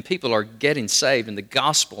people are getting saved, and the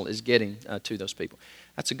gospel is getting to those people.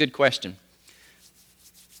 That's a good question.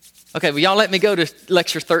 Okay, will y'all let me go to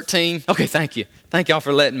lecture 13? Okay, thank you. Thank y'all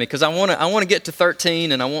for letting me, because I want to get to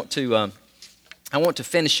 13, and I want to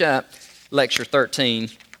finish up lecture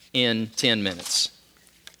 13 in 10 minutes.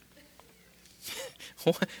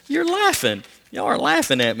 You're laughing. Y'all are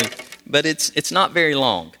laughing at me. But it's not very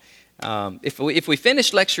long. If we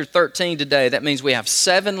finish lecture 13 today, that means we have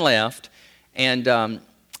 7 left, and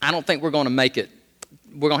I don't think we're going to make it.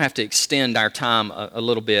 We're going to have to extend our time a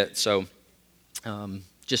little bit, so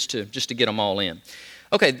just to get them all in.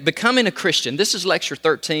 Okay, becoming a Christian. This is lecture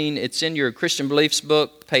 13. It's in your Christian Beliefs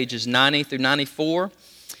book, pages 90 through 94.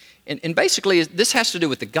 And basically, this has to do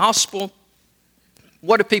with the gospel.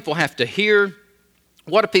 What do people have to hear?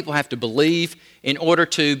 What do people have to believe in order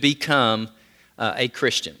to become a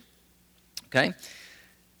Christian. Okay?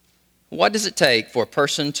 What does it take for a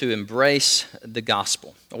person to embrace the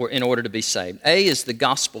gospel or in order to be saved? A is the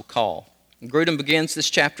gospel call. Grudem begins this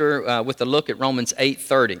chapter with a look at Romans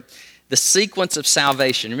 8:30. The sequence of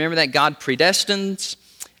salvation. Remember that God predestines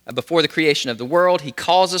before the creation of the world. He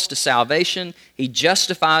calls us to salvation. He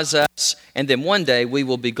justifies us. And then one day we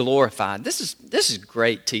will be glorified. This is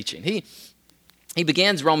great teaching. He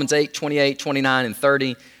begins Romans 8:28, 29, and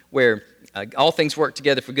 30, where all things work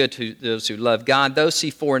together for good to those who love God. Those he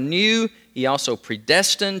foreknew, he also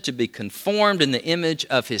predestined to be conformed in the image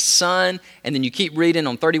of his Son. And then you keep reading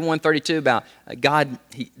on 31, 32 about God,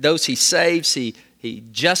 those he saves, he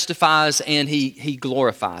justifies, and he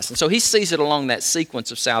glorifies. And so he sees it along that sequence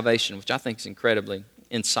of salvation, which I think is incredibly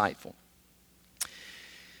insightful.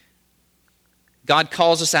 God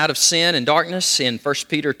calls us out of sin and darkness in 1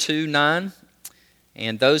 Peter 2:9.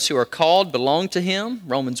 And those who are called belong to him,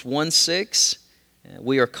 Romans 1:6.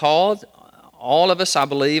 We are called, all of us, I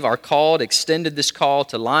believe, are called, extended this call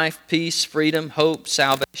to life, peace, freedom, hope,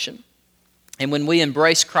 salvation. And when we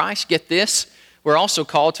embrace Christ, get this, we're also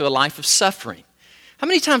called to a life of suffering. How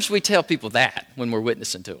many times do we tell people that when we're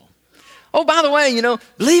witnessing to them? Oh, by the way,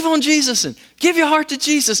 believe on Jesus and give your heart to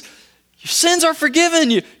Jesus. Your sins are forgiven.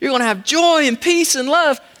 You're going to have joy and peace and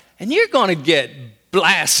love. And you're going to get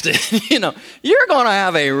blasted. You're going to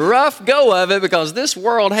have a rough go of it because this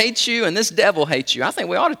world hates you and this devil hates you. I think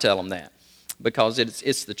we ought to tell them that because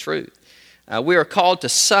it's the truth. We are called to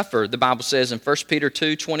suffer, the Bible says in 1 Peter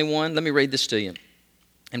 2:21. Let me read this to you.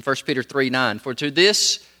 In 1 Peter 3:9. For to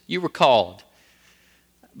this you were called,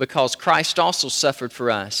 because Christ also suffered for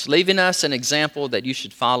us, leaving us an example that you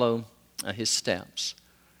should follow his steps.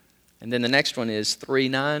 And then the next one is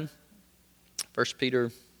 3:9. 1 Peter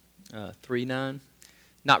 3:9.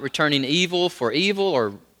 Not returning evil for evil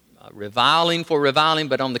or reviling for reviling,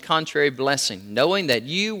 but on the contrary, blessing, knowing that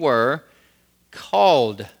you were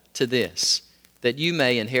called to this, that you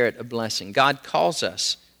may inherit a blessing. God calls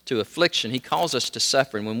us to affliction. He calls us to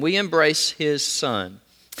suffering. When we embrace his Son,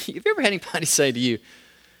 have you ever had anybody say to you,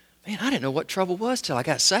 man, I didn't know what trouble was till I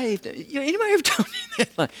got saved? Anybody ever told you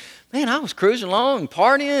that? Like, man, I was cruising along,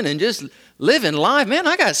 partying, and just living life. Man,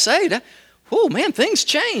 I got saved. Oh, man, things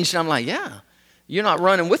changed. And I'm like, yeah. You're not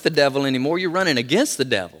running with the devil anymore. You're running against the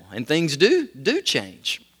devil. And things do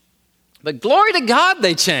change. But glory to God,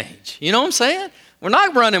 they change. You know what I'm saying? We're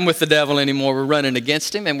not running with the devil anymore. We're running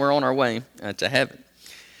against him, and we're on our way to heaven.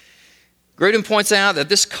 Grudem points out that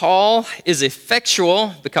this call is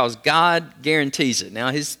effectual because God guarantees it. Now,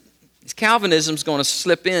 his Calvinism is going to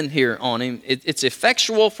slip in here on him. It's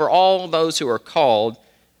effectual for all those who are called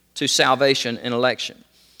to salvation and election.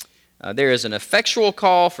 There is an effectual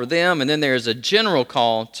call for them, and then there is a general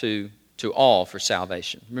call to all for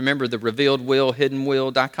salvation. Remember the revealed will, hidden will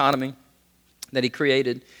dichotomy that he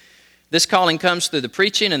created? This calling comes through the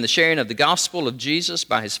preaching and the sharing of the gospel of Jesus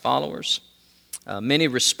by his followers. Many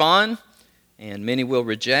respond, and many will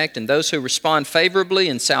reject. And those who respond favorably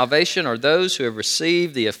in salvation are those who have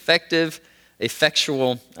received the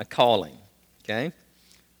effectual calling. Okay?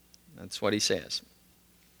 That's what he says.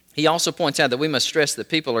 He also points out that we must stress that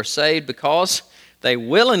people are saved because they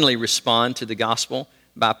willingly respond to the gospel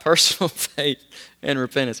by personal faith and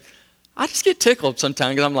repentance. I just get tickled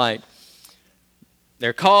sometimes because I'm like,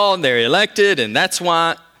 they're called, they're elected, and that's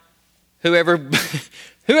why whoever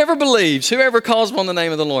believes, whoever calls upon the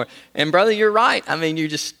name of the Lord. And brother, you're right. I mean, you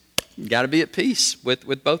got to be at peace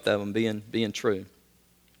with both of them being true.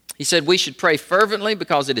 He said we should pray fervently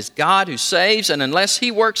because it is God who saves, and unless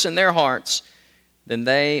he works in their hearts, then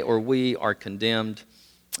they or we are condemned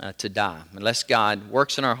to die. Unless God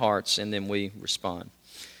works in our hearts, and then we respond.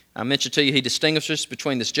 I mentioned to you he distinguishes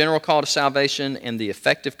between this general call to salvation and the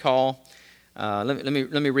effective call. Let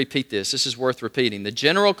me repeat this. This is worth repeating. The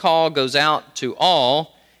general call goes out to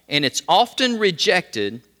all, and it's often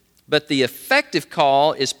rejected, but the effective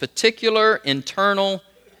call is particular, internal,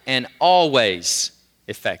 and always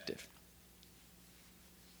effective.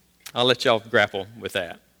 I'll let y'all grapple with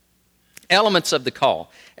that. Elements of the call,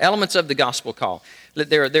 elements of the gospel call.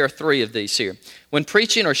 There are three of these here. When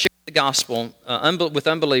preaching or sharing the gospel with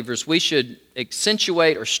unbelievers, we should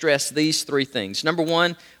accentuate or stress these three things. Number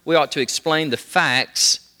one, we ought to explain the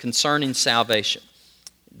facts concerning salvation.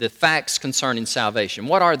 The facts concerning salvation.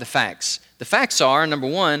 What are the facts? The facts are, number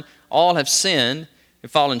one, all have sinned and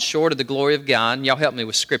fallen short of the glory of God. And y'all help me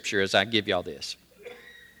with scripture as I give y'all this.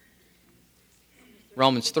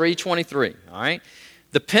 Romans 3:23, all right?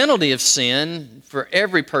 The penalty of sin for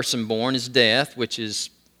every person born is death, which is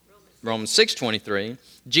Romans 6:23.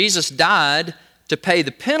 Jesus died to pay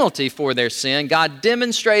the penalty for their sin, God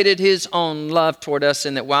demonstrated his own love toward us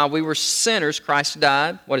in that while we were sinners, Christ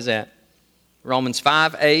died. What is that? Romans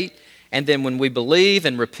 5:8. And then when we believe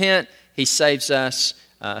and repent, he saves us.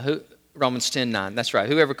 Romans 10:9. That's right.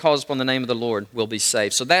 Whoever calls upon the name of the Lord will be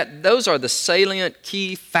saved. So those are the salient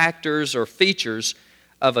key factors or features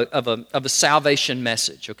of a salvation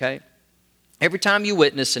message, okay? Every time you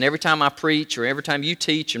witness and every time I preach or every time you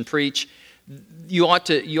teach and preach, you ought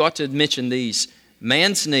to mention these: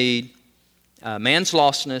 man's need, man's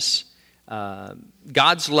lostness,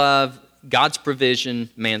 God's love, God's provision,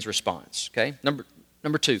 man's response, okay?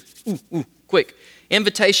 Number two, quick.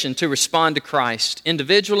 Invitation to respond to Christ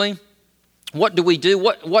individually. What do we do?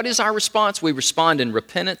 What is our response? We respond in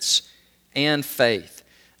repentance and faith.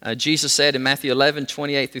 Jesus said in Matthew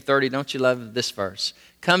 11:28-30, don't you love this verse?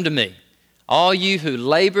 Come to me, all you who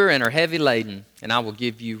labor and are heavy laden, and I will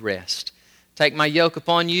give you rest. Take my yoke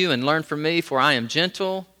upon you and learn from me, for I am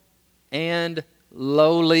gentle and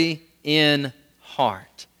lowly in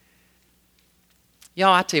heart.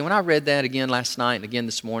 Y'all, I tell you, when I read that again last night and again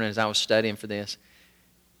this morning as I was studying for this,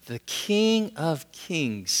 the King of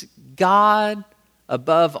Kings, God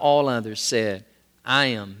above all others, said, I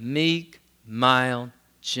am meek, mild,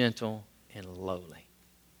 gentle, and lowly.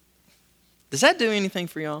 Does that do anything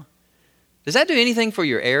for y'all? Does that do anything for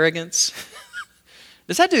your arrogance?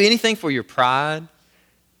 Does that do anything for your pride?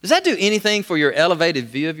 Does that do anything for your elevated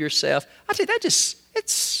view of yourself? I tell you, it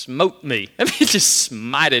smote me. I mean, it just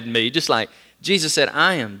smited me. Just like Jesus said,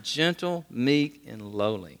 I am gentle, meek, and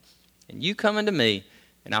lowly. And you come unto me,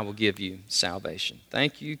 and I will give you salvation.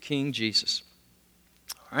 Thank you, King Jesus.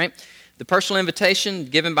 All right. The personal invitation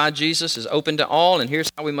given by Jesus is open to all, and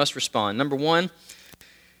here's how we must respond. Number one,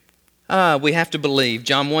 we have to believe.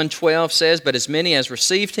 John 1:12 says, but as many as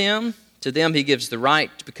received him, to them he gives the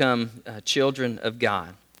right to become children of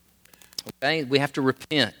God. Okay, we have to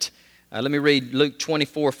repent. Let me read Luke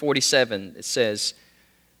 24:47. It says,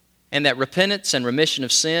 and that repentance and remission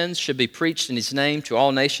of sins should be preached in his name to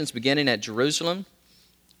all nations, beginning at Jerusalem.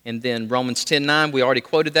 And then Romans 10:9, we already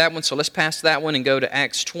quoted that one, so let's pass that one and go to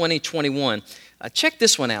Acts 20:21. Check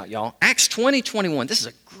this one out, y'all. Acts 20:21. This is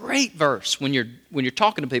a great verse when you're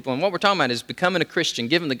talking to people, and what we're talking about is becoming a Christian,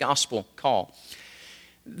 giving the gospel call.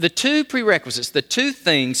 The two prerequisites, the two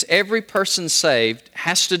things every person saved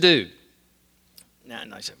has to do. Now,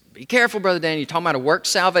 I said, be careful, Brother Danny, you're talking about a work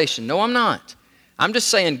salvation. No, I'm not. I'm just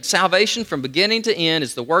saying salvation from beginning to end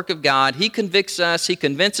is the work of God. He convicts us, he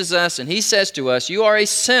convinces us, and he says to us, you are a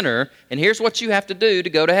sinner, and here's what you have to do to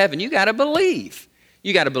go to heaven. You got to believe.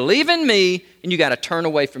 You got to believe in me, and you got to turn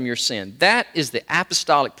away from your sin. That is the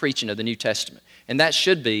apostolic preaching of the New Testament, and that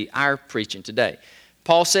should be our preaching today.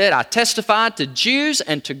 Paul said, I testified to Jews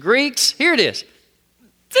and to Greeks. Here it is.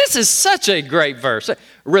 This is such a great verse.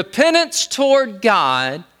 Repentance toward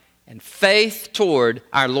God and faith toward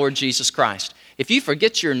our Lord Jesus Christ. If you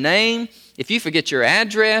forget your name, if you forget your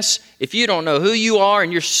address, if you don't know who you are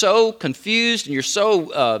and you're so confused and you're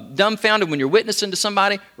so dumbfounded when you're witnessing to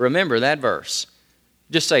somebody, remember that verse.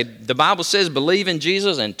 Just say, the Bible says believe in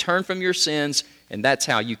Jesus and turn from your sins, and that's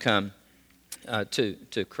how you come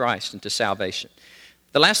to Christ and to salvation.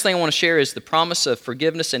 The last thing I want to share is the promise of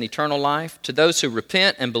forgiveness and eternal life. To those who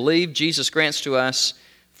repent and believe, Jesus grants to us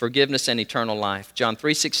forgiveness and eternal life. John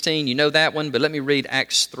 3:16, you know that one, but let me read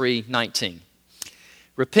Acts 3:19.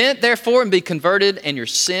 Repent, therefore, and be converted, and your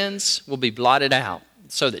sins will be blotted out,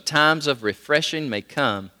 so that times of refreshing may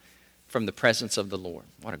come from the presence of the Lord.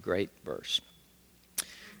 What a great verse.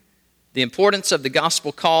 The importance of the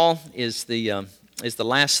gospel call is the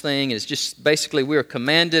last thing. It's just basically we are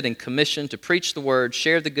commanded and commissioned to preach the word,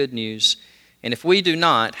 share the good news, and if we do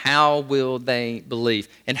not, how will they believe?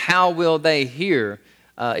 And how will they hear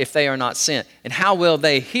if they are not sent? And how will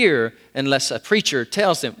they hear unless a preacher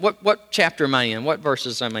tells them? What chapter am I in? What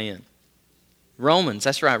verses am I in? Romans,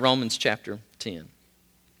 that's right, Romans chapter 10.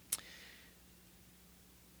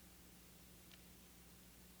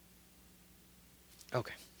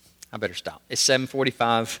 Okay, I better stop. It's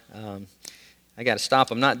 7:45. I got to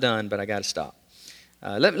stop. I'm not done, but I got to stop.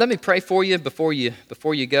 Let me pray for you before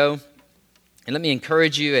you go, and let me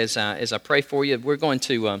encourage you as I pray for you. We're going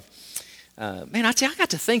to. Man, I got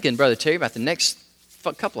to thinking, Brother Terry, about the next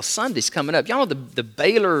couple of Sundays coming up. Y'all know the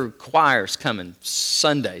Baylor choir's coming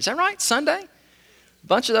Sunday. Is that right? Sunday? A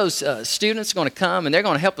bunch of those students are going to come, and they're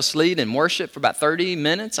going to help us lead in worship for about 30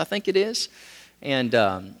 minutes, I think it is. And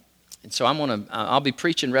so I'll be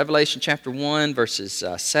preaching Revelation chapter 1, verses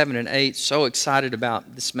 7 and 8. So excited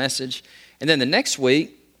about this message. And then the next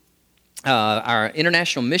week, Our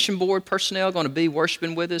International Mission Board personnel going to be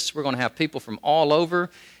worshiping with us. We're going to have people from all over.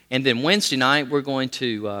 And then Wednesday night, we're going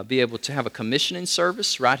to be able to have a commissioning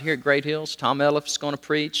service right here at Great Hills. Tom Elliff is going to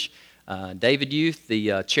preach. David Youth,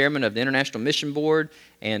 the chairman of the International Mission Board,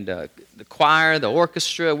 and the choir, the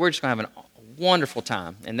orchestra. We're just going to have a wonderful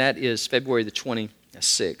time. And that is February the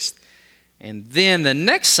 26th. And then the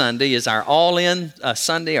next Sunday is our all-in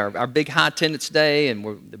Sunday, our big high-attendance day,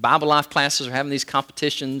 and the Bible Life classes are having these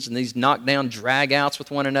competitions and these knockdown drag-outs with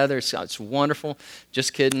one another. It's wonderful.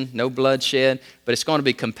 Just kidding, no bloodshed. But it's going to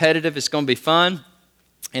be competitive. It's going to be fun.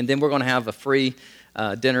 And then we're going to have a free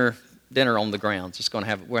dinner on the grounds.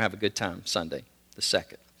 We'll have a good time Sunday, the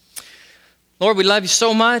 2nd. Lord, we love you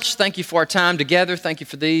so much. Thank you for our time together. Thank you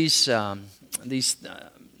for these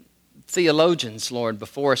theologians, Lord,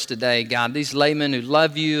 before us today, God, these laymen who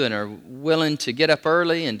love you and are willing to get up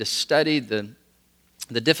early and to study the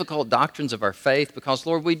difficult doctrines of our faith, because,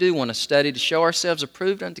 Lord, we do want to study to show ourselves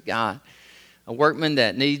approved unto God, a workman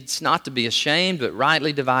that needs not to be ashamed, but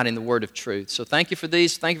rightly dividing the word of truth. So thank you for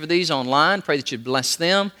these. Thank you for these online. Pray that you'd bless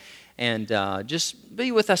them, and just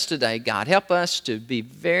be with us today, God. Help us to be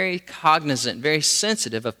very cognizant, very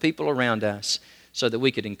sensitive of people around us, so that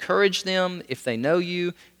we could encourage them if they know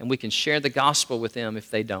you, and we can share the gospel with them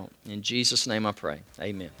if they don't. In Jesus' name I pray.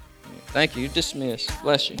 Amen. Thank you. You're dismissed.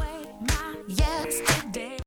 Bless you.